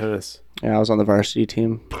parts of tennis. Yeah, I was on the varsity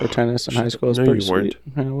team for tennis in high school. It was No, pretty you weren't.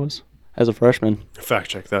 sweet. Yeah, I was as a freshman. Fact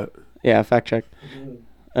check that. Yeah, fact check.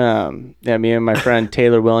 Yeah, me and my friend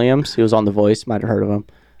Taylor Williams, he was on The Voice. Might have heard of him.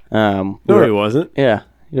 No, he wasn't. Yeah,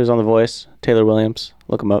 he was on The Voice. Taylor Williams,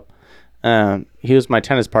 look him up. He was my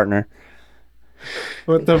tennis partner.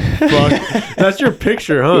 What the fuck? That's your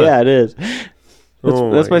picture, huh? Yeah, it is.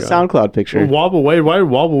 That's my God. SoundCloud picture. Wobble Wade. Why did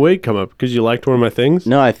Wobble Wade come up? Because you liked one of my things?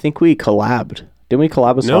 No, I think we collabed. Didn't we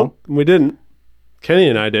collab a song? No, we didn't. Kenny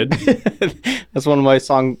and I did. That's one of my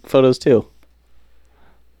song photos too.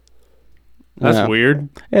 That's Yeah. weird.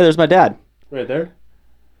 Hey, there's my dad. Right there.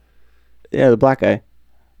 Yeah, the black guy.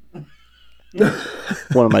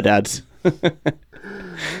 One of my dads.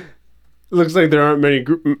 Looks like there aren't many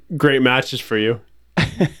great matches for you.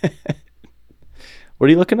 What are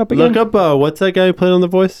you looking up again? Look up, what's that guy who played on The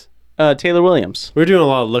Voice? Taylor Williams. We're doing a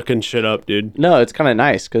lot of looking shit up, dude. No, it's kind of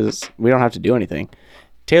nice because we don't have to do anything.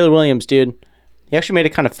 Taylor Williams, dude. He actually made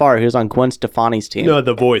it kind of far. He was on Gwen Stefani's team. No,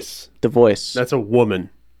 The Voice. The Voice. That's a woman.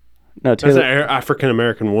 No, That's Taylor. an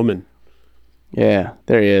African-American woman. Yeah,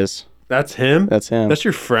 there he is. That's him? That's him. That's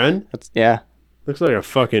your friend? Yeah. Looks like a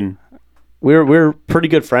fucking... We were pretty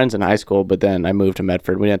good friends in high school, but then I moved to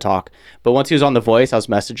Medford. We didn't talk. But once he was on The Voice, I was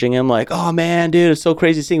messaging him like, "Oh man, dude, it's so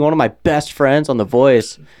crazy seeing one of my best friends on The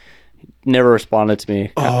Voice." He never responded to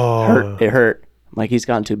me. It hurt. I'm like, he's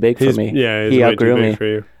gotten too big for me. Yeah, he's he way outgrew too big me. for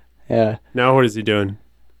you. Yeah. Now what is he doing?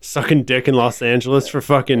 Sucking dick in Los Angeles for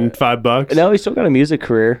fucking $5? No, he's still got a music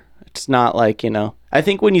career. It's not like, I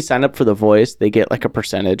think when you sign up for The Voice, they get like a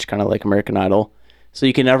percentage, kind of like American Idol. So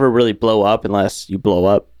you can never really blow up unless you blow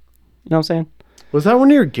up. You know what I'm saying? Was that one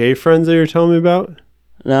of your gay friends that you were telling me about?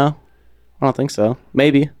 No, I don't think so.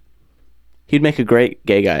 Maybe. He'd make a great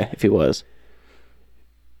gay guy if he was.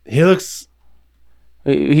 He looks...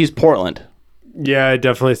 He's Portland. Yeah, I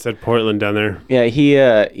definitely said Portland down there. Yeah, he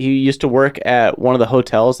used to work at one of the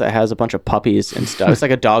hotels that has a bunch of puppies and stuff. It's like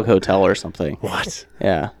a dog hotel or something. What?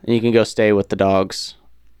 Yeah, and you can go stay with the dogs.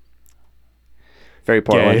 Very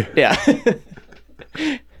Portland. Gay.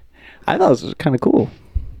 Yeah. I thought this was kind of cool.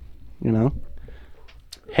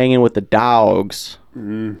 Hanging with the dogs. I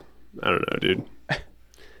don't know, dude.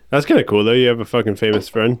 That's kind of cool, though. You have a fucking famous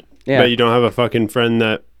friend. Yeah. But you don't have a fucking friend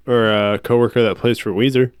that... Or a coworker that plays for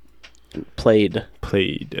Weezer. Played.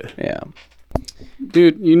 Yeah.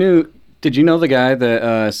 Dude, did you know the guy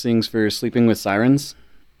that sings for Sleeping with Sirens?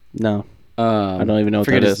 No. I don't even know what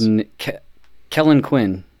that is. Kellen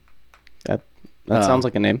Quinn. That sounds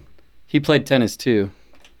like a name. He played tennis too.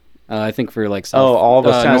 I think for like all of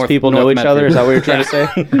us tennis people know each other? Is that what you're trying to say?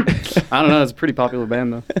 I don't know. It's a pretty popular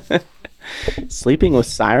band though. Sleeping with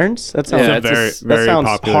sirens? That sounds very sounds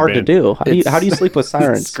popular hard band. to do. How do you sleep with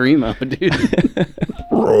sirens? Screamo, dude.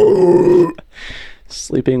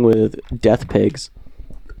 Sleeping with death pigs.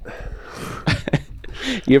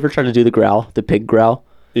 You ever try to do the growl, the pig growl?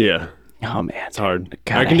 Yeah. Oh man, It's hard.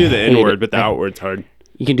 God, I can do the hate N-word, it. but the outward's hard.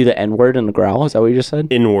 You can do the N-word in the growl. Is that what you just said?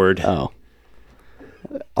 Inward. Oh.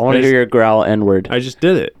 I want to hear your growl N-word. I just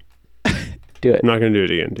did it. Do it. I'm not going to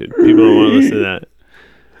do it again, dude. People don't want to listen to that.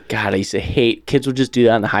 God, I used to hate kids would just do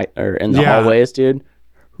that in the Yeah. hallways, dude.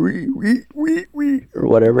 Or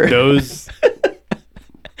whatever. Those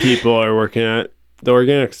people are working at the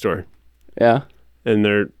organic store. Yeah. And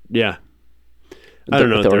they're, yeah. I don't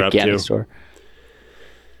know what the they're up organic to. store.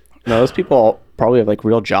 No, those people probably have like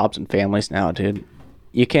real jobs and families now, dude.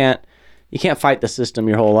 You can't fight the system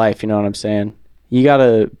your whole life. You know what I'm saying? You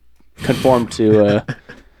gotta conform to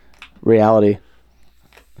reality.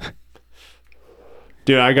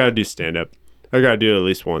 Dude, I got to do stand-up. I got to do it at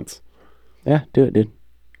least once. Yeah, do it, dude.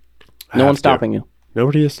 I No have one's to. stopping you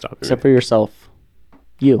Nobody is stopping except me. for yourself.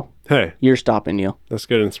 Hey, You're stopping you. that's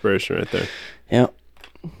good inspiration right there. Yeah.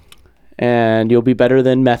 And you'll be better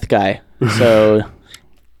than meth guy. So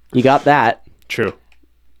you got that. True.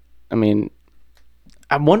 I mean,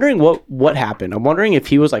 I'm wondering what happened. I'm wondering if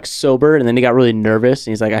he was like sober and then he got really nervous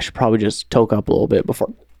and he's like, I should probably just toke up a little bit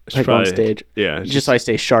before I go on probably- stage. Yeah. Just so I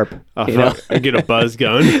stay sharp. You know? I get a buzz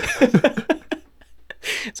going.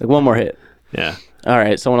 It's like one more hit. Yeah. All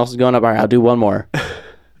right, someone else is going up. All right, I'll do one more.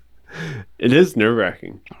 It is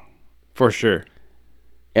nerve-wracking. For sure.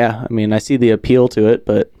 Yeah, I mean, I see the appeal to it,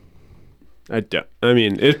 but I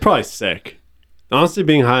mean, it's probably sick. Honestly,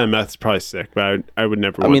 being high on meth is probably sick, but I would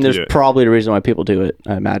never I want mean, to there's do it. probably a reason why people do it,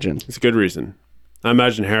 I imagine. It's a good reason. I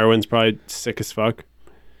imagine heroin's probably sick as fuck.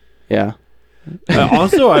 Yeah.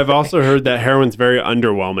 I've also heard that heroin's very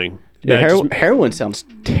underwhelming. Yeah, That heroin sounds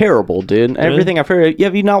terrible, dude. Everything I've heard.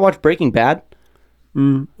 Have you not watched Breaking Bad? a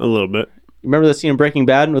little bit. Remember the scene in Breaking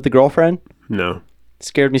Bad with the girlfriend? No. It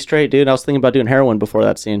scared me straight, dude. I was thinking about doing heroin before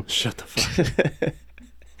that scene. Shut the fuck.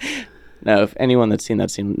 No, if anyone that's seen that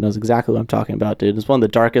scene knows exactly what I'm talking about, dude. It's one of the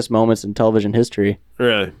darkest moments in television history.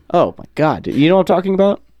 Really? Oh my god, dude. You know what I'm talking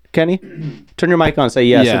about, Kenny? Turn your mic on, say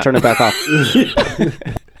yes, Yeah. and turn it back off.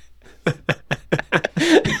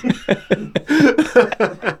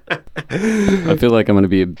 I feel like I'm going to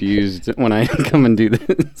be abused when I come and do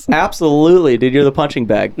this. Absolutely, dude. You're the punching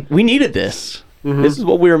bag. We needed this. This is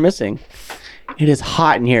what we were missing. It is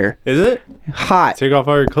hot in here. Is it? Hot. Take off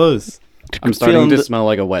all your clothes. I'm starting Feeling to the- smell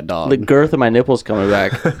like a wet dog. The girth of my nipples coming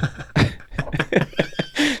back.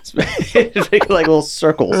 Make like little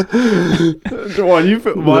circles.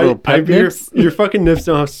 Why? pep nips? Your fucking nips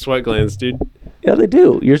don't have sweat glands, dude. Yeah, they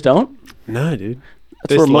do. Yours don't. No, dude.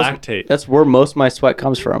 That's where lactate. That's where most of my sweat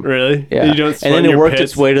comes from. Really? Yeah. You don't sweat And then in it your worked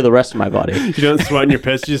pits? its way to the rest of my body. You don't sweat in your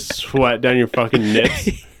pits. You just sweat down your fucking nips.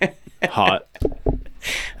 Hot.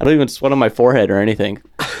 I don't even sweat on my forehead or anything.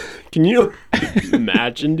 Can you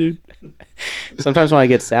imagine, dude? Sometimes when I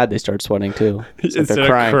get sad, they start sweating too. It's like Instead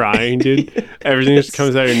they're of crying, dude, everything just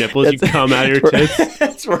comes out of your nipples. You come out of your tits.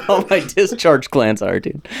 That's where all my discharge glands are,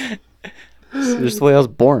 dude. It's just the way I was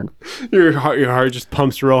born. Your heart just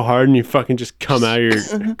pumps real hard, and you fucking just come out of your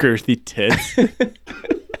girthy tits.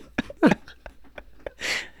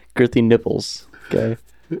 Girthy nipples. Okay.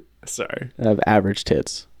 Sorry, I have average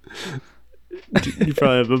tits. you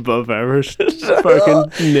probably have above average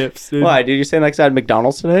fucking nips, dude. Why? Did you say next I had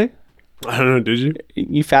McDonald's today? I don't know. Did you,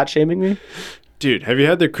 You fat shaming me? dude? Have you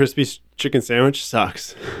had their crispy chicken sandwich?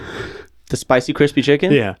 Sucks. The spicy crispy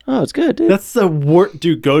chicken? Yeah. Oh, it's good, dude. That's the worst,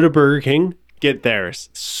 dude. Go to Burger King, get theirs.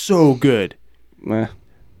 So good. Eh,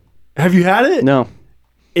 Have you had it? no.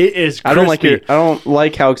 It is crispy. I don't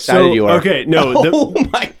like how excited So, you are. okay, no, Oh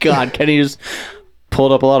my god, Kenny just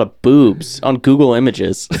pulled up a lot of boobs on Google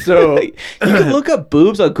Images. So You can look up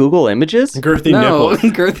boobs on Google Images? girthy No,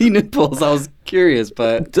 nipples. girthy nipples. I was curious,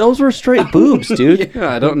 but Those were straight boobs, dude.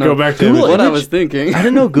 yeah, I don't know Go back to Google what I image? was thinking. I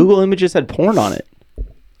didn't know Google Images had porn on it.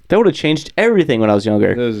 That would have changed everything when I was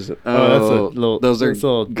younger. Those, Oh, that's a little. those are that's a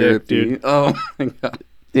little dick, girthy. dude. Oh my god.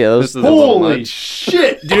 Yeah, those. This is a little Holy much.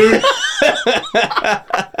 shit, dude! Look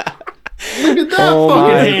at that Oh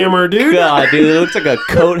fucking my hammer, dude. God, dude, it looks like a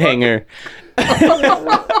coat hanger.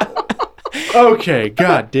 Okay,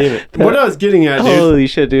 god damn it. What I was getting at, dude. Holy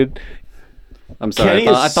shit, dude. I'm sorry. Kenny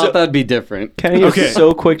I is thought so- that'd be different. Kenny Okay. is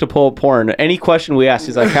so quick to pull up porn. Any question we ask,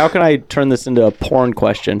 he's like, how can I turn this into a porn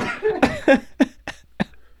question?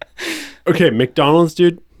 Okay, McDonald's,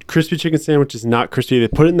 dude. Crispy chicken sandwich is not crispy. They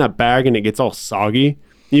put it in that bag and it gets all soggy,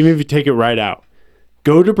 even if you take it right out.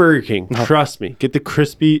 Go to Burger King. Trust me. Get the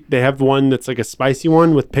crispy. They have one that's like a spicy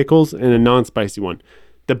one with pickles and a non-spicy one.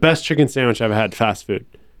 The best chicken sandwich I've had fast food.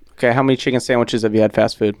 Okay, how many chicken sandwiches have you had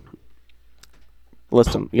fast food?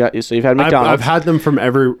 List them. So you've had I've McDonald's. had them from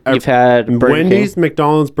every You've had Burger Wendy's, King.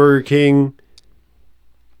 McDonald's, Burger King,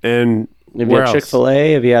 and Have you where had else?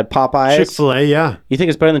 Chick-fil-A? Have you had Popeyes? Chick-fil-A, yeah. You think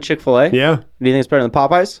it's better than Chick-fil-A? Yeah. Do you think it's better than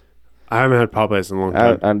Popeyes? I haven't had Popeyes in a long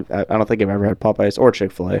I, time. I don't think I've ever had Popeyes or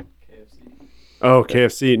Chick-fil-A. Oh,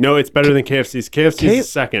 KFC. No, it's better than KFC's. KFC's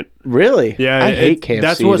second. Really? Yeah. I hate KFC,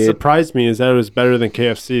 That's what dude. surprised me is that it was better than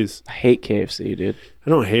KFC's. I hate KFC, dude. I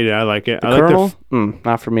don't hate it. I like it. I Colonel? like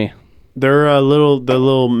Not for me. they're the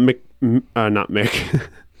little Mick, not Mick.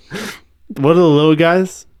 What are the little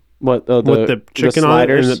guys? What? With the chicken on it?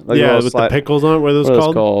 sliders? And the, Like yeah, little with the pickles on it. What are those What are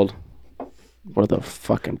those called? called? What are the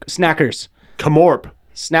fucking... Snackers. Camorp.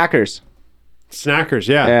 Snackers. Snackers,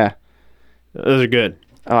 yeah. Yeah. Those are good.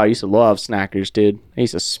 Oh, I used to love Snackers, dude. I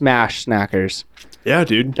used to smash Snackers. Yeah,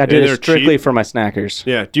 dude. I did And it they're strictly cheap. for my Snackers.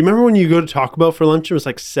 Yeah. Do you remember when you go to Taco Bell for lunch? It was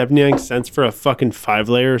like 79 cents for a fucking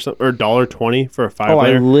 5-layer or something, or $1.20 for a 5 Oh, I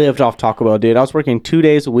layer. lived off Taco Bell, dude. I was working 2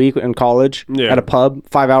 days a week in college Yeah. at a pub,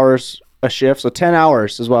 5 hours a shift. So 10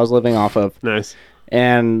 hours is what I was living off of. Nice.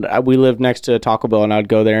 And we lived next to Taco Bell, and I'd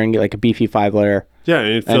go there and get like a beefy 5-layer. Yeah, and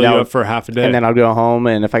it'd fill And you that up would- for half a day. And then I'd go home,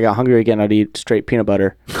 and if I got hungry again, I'd eat straight peanut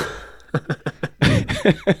butter.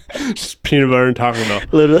 Just peanut butter and Taco Bell.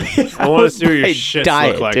 Literally. I want to see what your shits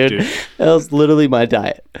diet, look like, dude. dude. That was literally my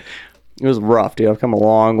diet. It was rough, dude. I've come a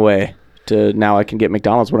long way to now I can get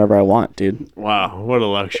McDonald's whenever I want, dude. Wow, what a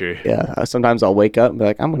luxury. Yeah. Sometimes I'll wake up and be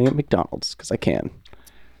like, I'm going to get McDonald's because I can.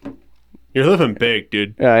 You're living big,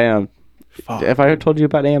 dude. Yeah, I am. Fuck. Have I told you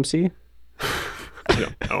about AMC?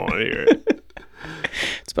 I don't want to hear it.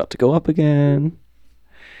 It's about to go up again.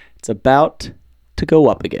 It's about to go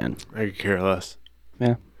up again. I could care less.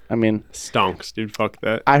 Yeah. I mean, Stonks, dude. Fuck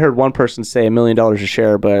that. I heard one person say $1 million a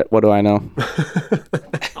share, but what do I know?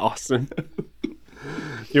 Austin.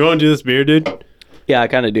 You want to do this beer, dude? All Yeah, I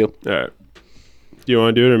kind of do. right. Do you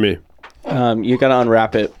want to do it or me? You got to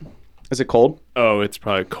unwrap it. Is it cold? Oh, it's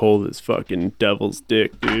probably cold as fucking devil's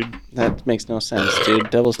dick, dude. That makes no sense, dude.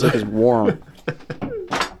 Devil's Stick is warm.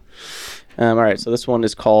 All right, so this one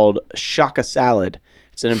is called Shaka Salad.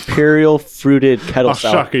 It's an imperial fruited kettle Oh,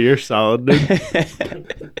 salad. Shaka, you're solid,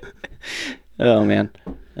 dude. Oh man,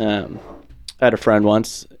 I had a friend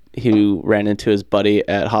once who ran into his buddy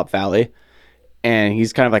at Hop Valley, and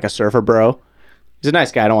he's kind of like a surfer bro. He's a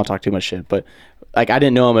nice guy. I don't want to talk too much shit, but like I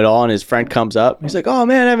didn't know him at all. And his friend comes up. He's like, "Oh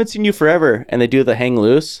man, I haven't seen you forever." And they do the hang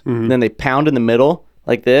loose. And then they pound in the middle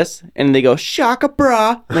like this, and they go Shaka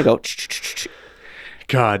bra, and they go.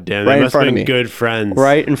 God damn, Right they in must have front of been me. good friends.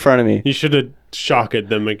 Right in front of me. You should have shocked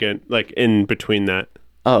them again, like in between that.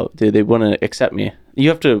 Oh, dude, they wouldn't accept me. You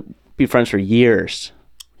have to be friends for years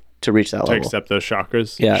to reach that To level. accept those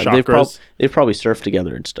chakras. Yeah, Chakras. they've probably surfed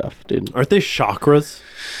together and stuff, dude. Aren't they chakras?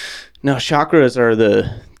 No, chakras are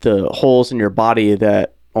the holes in your body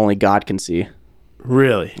that only God can see.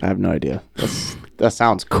 Really? I have no idea. That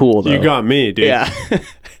sounds cool, though. You got me, dude. Yeah.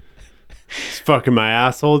 It's fucking my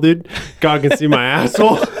asshole, dude. God can see my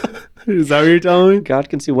asshole. Is that what you're telling me? God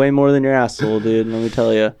can see way more than your asshole, dude. Let me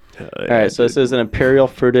tell you. All right, so this is an imperial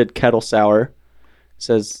fruited kettle sour. It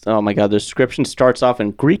says, oh my God, the description starts off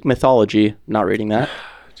in Greek mythology. Not reading that.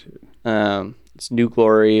 It's New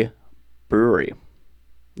Glory Brewery.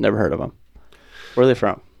 Never heard of them. Where are they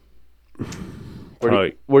from?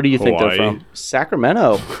 Where do you think they're Hawaii. from?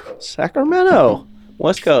 Sacramento.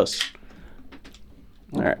 West Coast.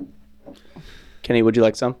 All right. Kenny, would you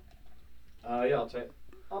like some? Yeah,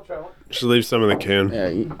 I'll try one. Just leave some in the can. Yeah,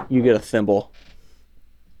 you get a thimble.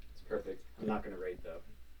 It's perfect. I'm not gonna rate though.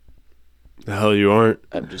 The hell you aren't.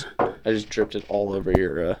 I just dripped it all over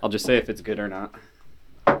your. I'll just say if it's good or not.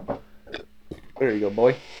 There you go,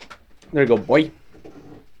 boy. There you go, boy.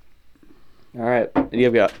 All right. You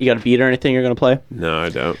got a beat or anything you're gonna play? No, I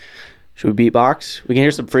don't. Should we beatbox? We can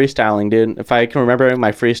hear some freestyling, dude. If I can remember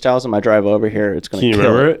my freestyles on my drive over here, it's gonna. Can you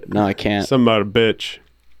kill remember it? No, I can't. Something about a bitch.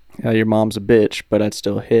 Yeah, your mom's a bitch, but I'd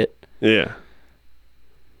still hit. Yeah.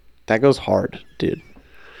 That goes hard, dude.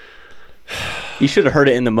 You should have heard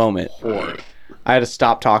it in the moment. Or I had to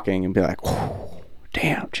stop talking and be like,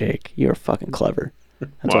 damn, Jake, you're fucking clever.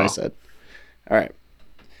 That's what I said. All right.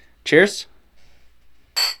 Cheers.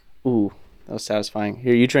 Ooh, that was satisfying.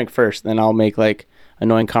 Here, you drink first, then I'll make like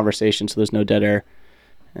annoying conversation so there's no dead air.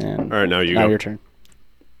 And All right, now you go. your turn.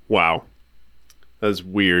 Wow. That's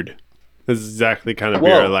weird. This is exactly the kind of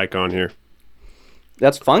beer I Whoa. like on here.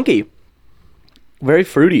 That's funky. Very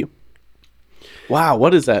fruity. Wow,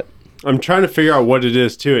 what is that? I'm trying to figure out what it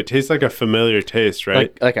is too. It tastes like a familiar taste,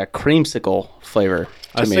 right? Like a creamsicle flavor.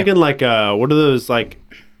 I was thinking like what are those like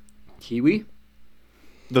Kiwi?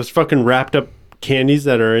 those fucking wrapped up candies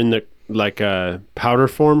that are in the like powder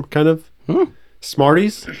form kind of?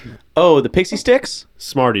 Smarties? Oh, the pixie sticks?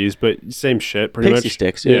 Smarties, but same shit pretty Pixie much.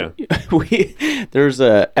 sticks. Yeah. There's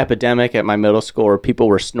a epidemic at my middle school where people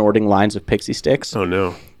were snorting lines of pixie sticks. Oh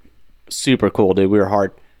no. Super cool, dude. We were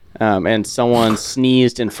hard. And someone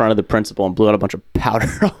sneezed in front of the principal and blew out a bunch of powder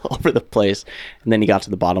all over the place. And then he got to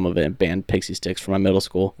the bottom of it and banned pixie sticks from my middle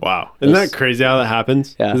school. Wow. Isn't that crazy how that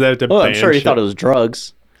happens? Yeah. Is that to I'm ban sure he shit? thought it was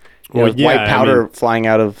drugs. Well, With white yeah, I powder mean- flying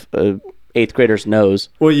out of eighth grader's nose.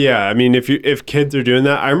 Well, yeah. I mean, if kids are doing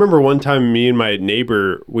that, I remember one time me and my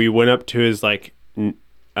neighbor, we went up to his like,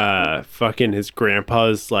 fucking his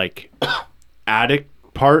grandpa's like attic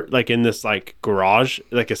part, like in this like garage,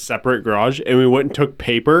 like a separate garage, and we went and took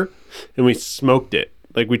paper and we smoked it.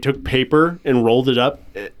 Like we took paper and rolled it up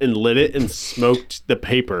and lit it and smoked the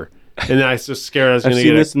paper. And then I was just scared I was I've gonna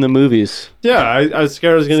seen get this in the movies. I was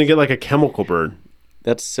scared I was gonna get like a chemical burn,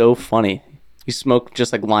 That's so funny. You smoke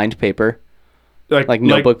just like lined paper, like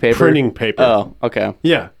notebook paper, printing paper. Oh, okay.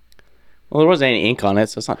 Yeah. Well, there wasn't any ink on it,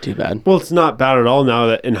 so it's not too bad. Well, it's not bad at all now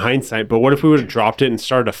that in hindsight. But what if we would have dropped it and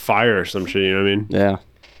started a fire or some shit? You know what I mean? Yeah.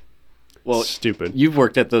 Well, Stupid. you've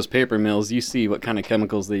worked at those paper mills. You see what kind of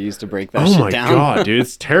chemicals they use to break that Oh shit my down. god, dude,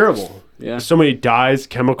 it's terrible. Yeah. So many dyes,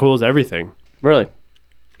 chemicals, everything. Really?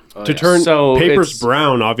 Oh, To yeah. turn So paper's it's-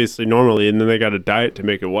 brown, obviously, normally, and then they got to dye it to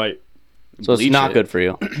make it white. So it's Bleach not it. good for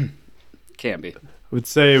you. Can't be. I would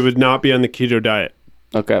say it would not be on the keto diet.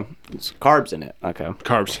 Okay. It's carbs in it. Okay.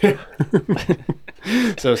 Carbs.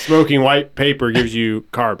 So smoking white paper gives you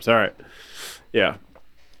carbs. All right. Yeah.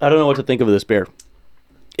 I don't know what to think of this beer.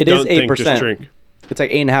 It is Don't think, just 8%. drink. It's like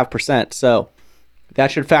 8.5%. So that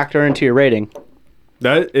should factor into your rating.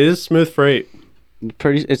 That is smooth freight. It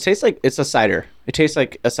tastes like it's a cider. It tastes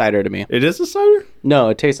like a cider to me. It is a cider? No,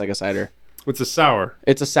 it tastes like a cider. It's a sour.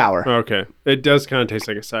 It's a sour, Okay. It does kind of taste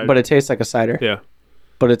like a cider. but it tastes like a cider. yeah.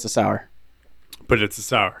 But it's a sour. But it's a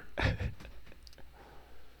sour.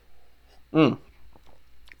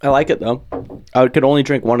 I like it though. I could only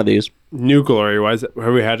drink one of these. New Glory. Why is it?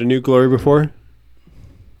 Have we had a New Glory before?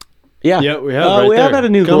 Yeah. Yeah, we have. Oh, right we have there. had a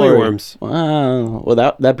new Gummy Glory. worms. Wow.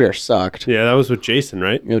 Well, that beer sucked. Yeah, that was with Jason,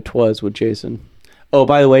 right? It was with Jason. Oh,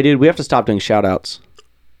 by the way, dude, we have to stop doing shout outs.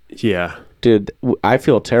 Yeah. Dude, I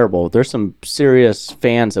feel terrible. There's some serious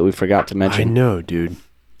fans that we forgot to I mention. know, dude.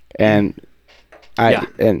 And Yeah.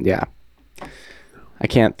 I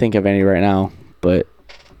can't think of any right now, but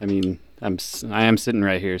I mean, I am sitting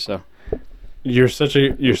right here, so You're such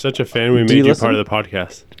a fan. We Do made you you listen? part of the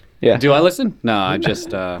podcast. Yeah. Do I listen? No, I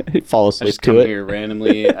just Fall I asleep just come to it. here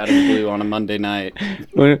randomly out of the blue on a Monday night.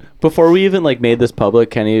 Before we even like made this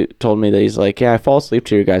public, Kenny told me that he's like, yeah, I fall asleep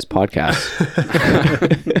to your guys' podcast.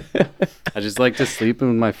 I just like to sleep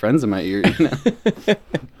with my friends in my ear. You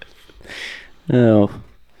know? Oh,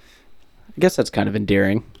 I guess that's kind of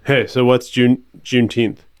endearing. Hey, so what's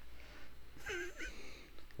Juneteenth?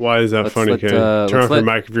 Why is that funny, Kenny? Turn off your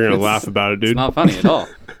mic if you're going to laugh about it, dude. It's not funny at all.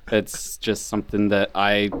 It's just something that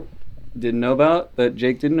I didn't know about, that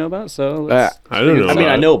Jake didn't know about. So I don't know. I mean,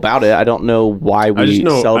 I know about it. I don't know why we just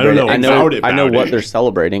know- I celebrate don't know it. I know about what it. they're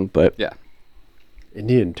celebrating, but yeah.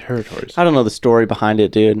 Indian territories. I don't know the story behind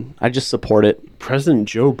it, dude. I just support it. President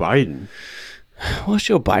Joe Biden. What does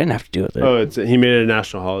Joe Biden have to do with it? Oh, he made it a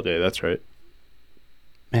national holiday. That's right.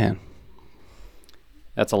 Man.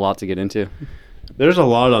 That's a lot to get into. There's a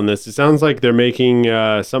lot on this. It sounds like they're making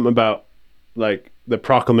something about like the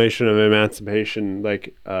Proclamation of Emancipation,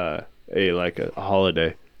 like a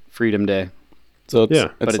holiday. Freedom Day. So it's, Yeah.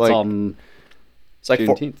 it's But it's like, all it's like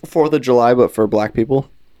Juneteenth. 4th of July, but for black people.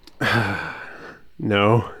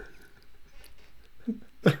 No.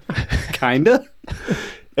 kinda.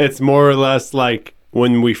 It's more or less like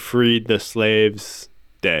when we freed the slaves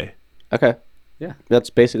day. Okay. Yeah. That's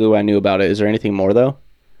basically what I knew about it. Is there anything more, though?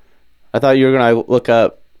 I thought you were going to look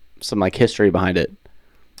up some like history behind it.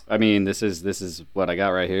 I mean, this is what I got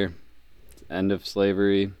right here. End of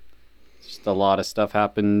slavery. Just a lot of stuff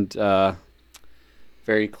happened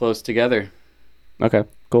very close together Okay,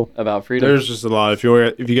 cool. about freedom. There's just a lot. If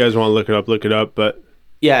you guys want to look it up. But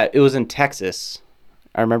Yeah, it was in Texas.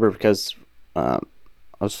 I remember because I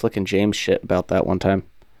was flicking James shit about that one time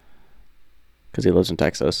because he lives in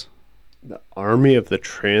Texas. the Army of the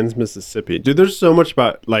Trans-Mississippi, dude. There's so much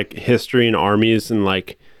about like history and armies and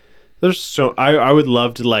like. I would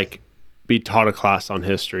love to like be taught a class on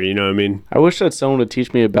history. You know what I mean? I wish that someone would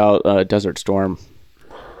teach me about Desert Storm.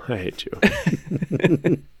 I hate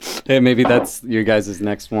you. Hey, maybe that's your guys'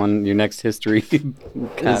 next one, your next history. We're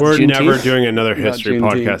Juneteenth? never doing another About history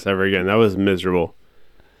Juneteenth. podcast ever again. That was miserable.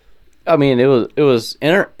 I mean, it was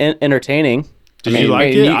entertaining. Did you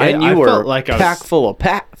like and it? And I you were felt like I was- packed full of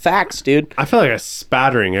facts, dude. I felt like I was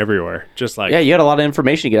spattering everywhere. Just like Yeah, you had a lot of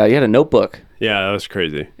information to get out. You had a notebook. yeah, that was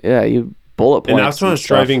crazy. Yeah, you bullet points. And that's when I was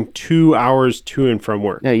stuff. driving 2 hours to and from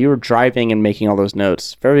work. Yeah, you were driving and making all those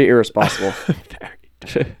notes. Very irresponsible.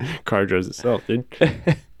 Car drives itself, dude.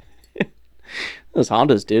 Those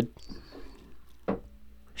Hondas, dude.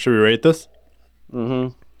 Should we rate this?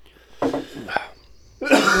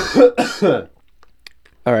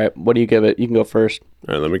 All right, what do you give it? You can go first.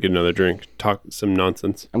 All right, let me get another drink. Talk some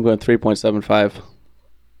nonsense. I'm going 3.75.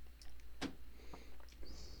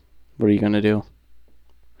 What are you going to do?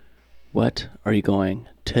 What are you going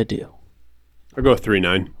to do? I'll go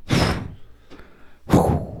 3.9.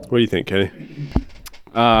 What do you think, Kenny?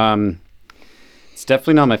 It's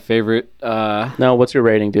definitely not my favorite. No, what's your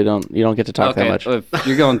rating, dude? You don't get to talk that much. If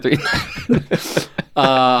you're going 3.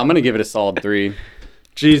 I'm gonna give it a solid 3.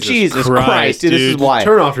 Jesus Christ, dude, this is why.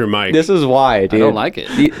 Turn off your mic. This is why, dude. I don't like it.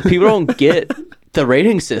 People don't get the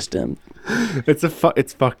rating system. It's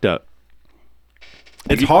fucked up.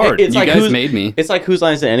 It's hard. It's You like guys who's- made me. It's like whose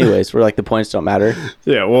line is it anyways, where like the points don't matter.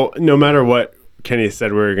 Yeah, well, no matter what Kenny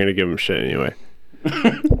said, we were going to give him shit anyway.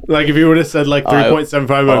 Like, if you would have said, like, 3.75,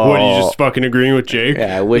 like, what, are you just fucking agreeing with Jake?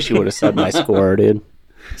 Yeah, I wish you would have said my score, dude.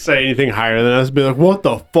 Say anything higher than us, be like, what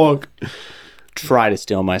the fuck? Try to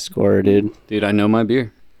steal my score, dude. Dude, I know my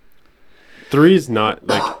beer. 3's not,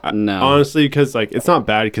 like, No. honestly, because, like, it's not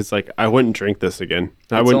bad, because, like, I wouldn't drink this again.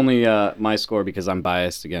 I It's would only my score because I'm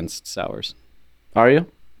biased against sours. Are you?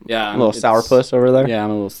 Yeah, A little sourpuss over there? Yeah,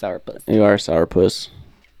 I'm a little sourpuss. You are a sourpuss.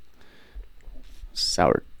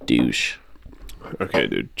 Sour douche. Okay,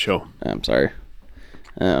 dude, chill. I'm sorry.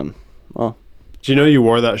 Well, Do you know you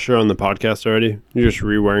wore that shirt on the podcast already? You're just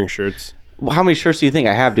re-wearing shirts. how many shirts do you think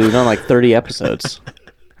I have, dude? We've done like 30 episodes.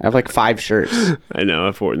 I have like 5 shirts. I know,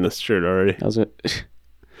 I've worn this shirt already. I was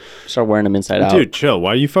start wearing them inside out. Dude, chill.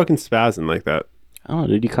 Why are you fucking spazzing like that? I don't know,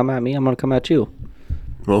 dude. You come at me, I'm gonna come at you.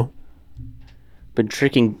 Well, Been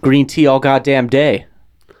drinking green tea all goddamn day.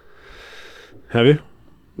 have you?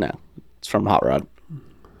 No, it's from Hot Rod.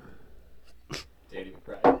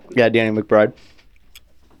 Yeah, Danny McBride.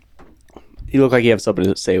 You look like you have something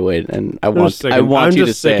to say, Wade, and I I'm want just sick, I want I'm you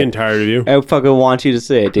to just say sick and it. tired of you. I fucking want you to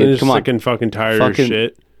say it, I'm dude. just Come on, sick and fucking tired Fucking- of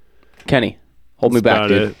shit. Kenny, hold me That's back, about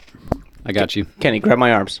dude. it. I got you. Kenny, grab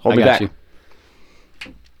my arms. Hold I me got back.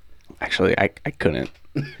 you. Actually, I couldn't.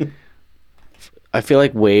 I feel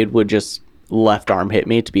like Wade would just left arm hit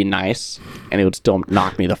me to be nice, and he would still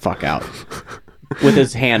knock me the fuck out. with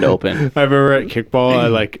his hand open. I remember at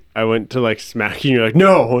kickball, I went to like smack you. And you're like,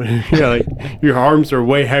 no, yeah, like your arms are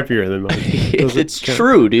way heavier than mine. It's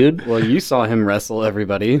true, dude. Well, you saw him wrestle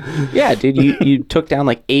everybody. Yeah, dude, you took down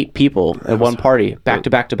like 8 people at one party, back to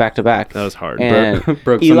back to back to back. That was hard. And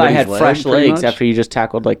Broke Eli somebody's had leg, fresh pretty legs much? after you just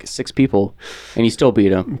tackled like 6 people, and you still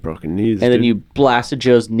beat him. Broken knees. And then dude. you blasted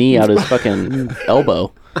Joe's knee out his fucking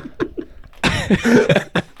elbow.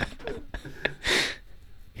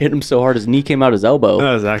 Hit him so hard his knee came out his elbow.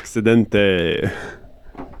 That was accidente.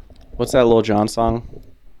 What's that Lil Jon song?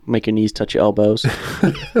 Make your knees touch your elbows.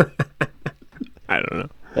 I don't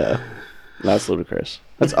know. That's ludicrous.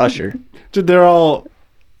 That's Usher. Dude, they're all.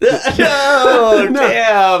 Oh,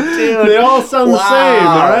 damn, dude. They all sound the same,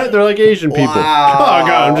 all right? They're like Asian people. Wow. Oh,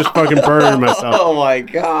 God, I'm just fucking burning myself. Oh, my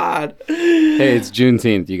God. Hey, it's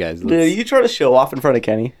Juneteenth, you guys. Dude, you trying to show off in front of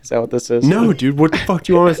Kenny? Is that what this is? No, dude, what the fuck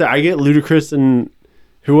do you want me to say? I get Ludacris and.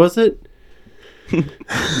 Who was it?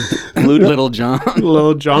 Little John.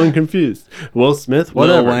 Little John confused. Will Smith?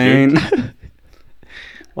 Whatever. Lil Wayne.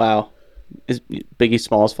 Wow. Is Biggie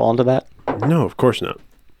Smalls fall into that? Dude. No, of course not.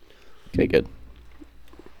 Okay, good.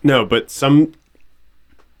 No, but some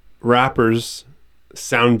rappers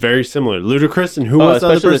sound very similar. Ludacris and who was the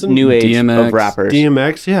other especially this person? new age DMX. of rappers.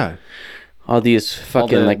 DMX, yeah. All these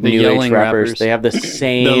fucking the- like the new age yelling rappers. rappers. They have the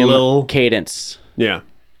same little- cadence, Yeah.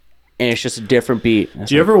 and it's just a different beat.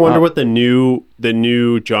 Do you ever wonder what the new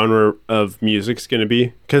genre of music's going to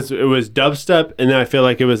be? Because it was dubstep, and then I feel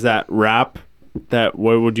like it was that rap, that,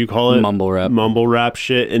 what would you call it? Mumble rap. Mumble rap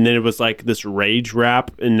shit, and then it was like this rage rap,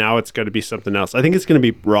 and now it's got to be something else. I think it's going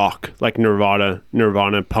to be rock, like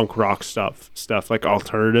Nirvana, punk rock stuff, like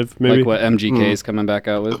alternative, maybe. Like what MGK is coming back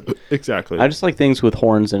out with. Exactly. I just like things with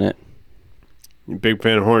horns in it. Big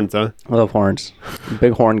fan of horns, huh? I love horns.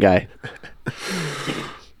 Big horn guy.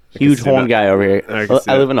 Huge see horn that. guy over here. I can see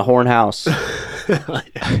I live that. in a horn house.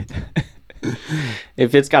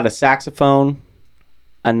 If it's got a saxophone,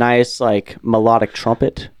 a nice like melodic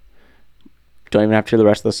trumpet, don't even have to hear the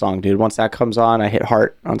rest of the song, dude. Once that comes on, I hit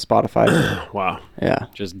heart on Spotify. Wow. Yeah.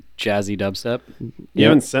 Just jazzy dubstep. You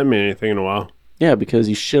haven't sent me anything in a while. Yeah, because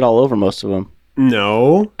you shit all over most of them.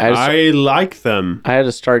 No, I just- I like them. I had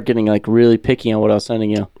to start getting like really picky on what I was sending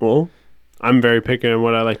you. Well, I'm very picky on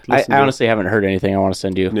what I like to I listen to. honestly haven't heard anything I want to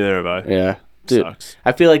send you. Neither have I. Yeah. Dude, Sucks.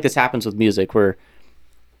 I feel like this happens with music where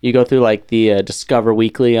you go through like the Discover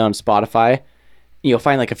Weekly on Spotify. You'll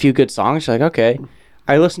find like a few good songs. You're like, okay.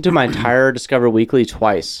 I listened to my entire Discover Weekly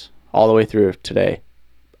twice, all the way through today.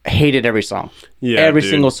 I hated every song. Yeah, every dude.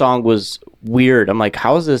 single song was weird. I'm like,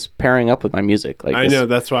 how is this pairing up with my music? Like, I know,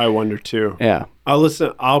 that's why I wonder too. Yeah.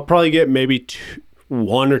 I'll probably get maybe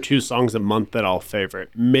 1 or 2 songs a month that I'll favorite.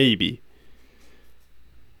 Maybe.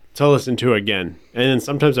 To listen to again. And then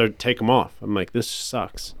sometimes I would take them off. I'm like, this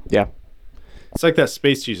sucks. Yeah. It's like that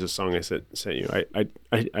Space Jesus song I sent you.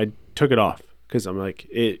 I took it off because I'm like,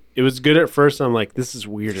 it was good at first. And I'm like, this is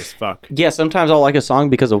weird as fuck. Yeah, sometimes I'll like a song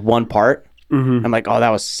because of one part. Mm-hmm. I'm like, oh, that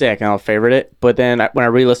was sick, and I'll favorite it. But then when I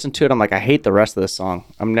re-listen to it, I'm like, I hate the rest of this song.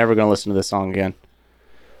 I'm never going to listen to this song again.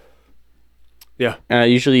 Yeah. And I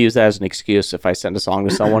usually use that as an excuse if I send a song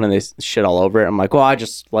to someone and they shit all over it. I'm like, well, I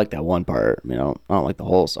just like that one part. You know, I don't like the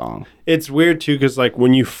whole song. It's weird too because like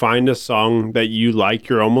when you find a song that you like,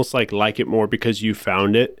 you're almost like it more because you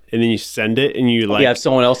found it, and then you send it and you like. Yeah, if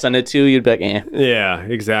someone else sent it to you, you'd be like, eh. Yeah,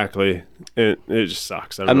 exactly. It just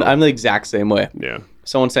sucks. I don't know. I'm the exact same way. Yeah.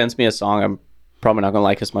 Someone sends me a song, I'm probably not going to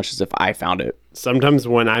like as much as if I found it. Sometimes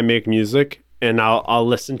when I make music and I'll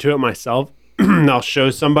listen to it myself, and I'll show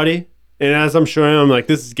somebody, and as I'm showing them, I'm like,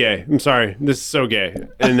 this is gay. I'm sorry, this is so gay.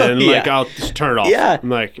 And then like Yeah. I'll just turn it off. Yeah. I'm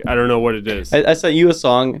like, I don't know what it is. I sent you a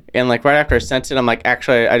song, and like right after I sent it, I'm like,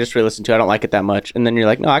 actually, I just re-listened to it. I don't like it that much. And then you're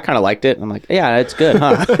like, no, I kind of liked it. I'm like, yeah, it's good,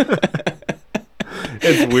 huh?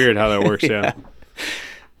 It's weird how that works. Yeah.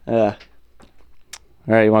 All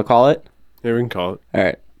right, you want to call it? Yeah, we can call it. All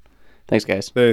right. Thanks, guys.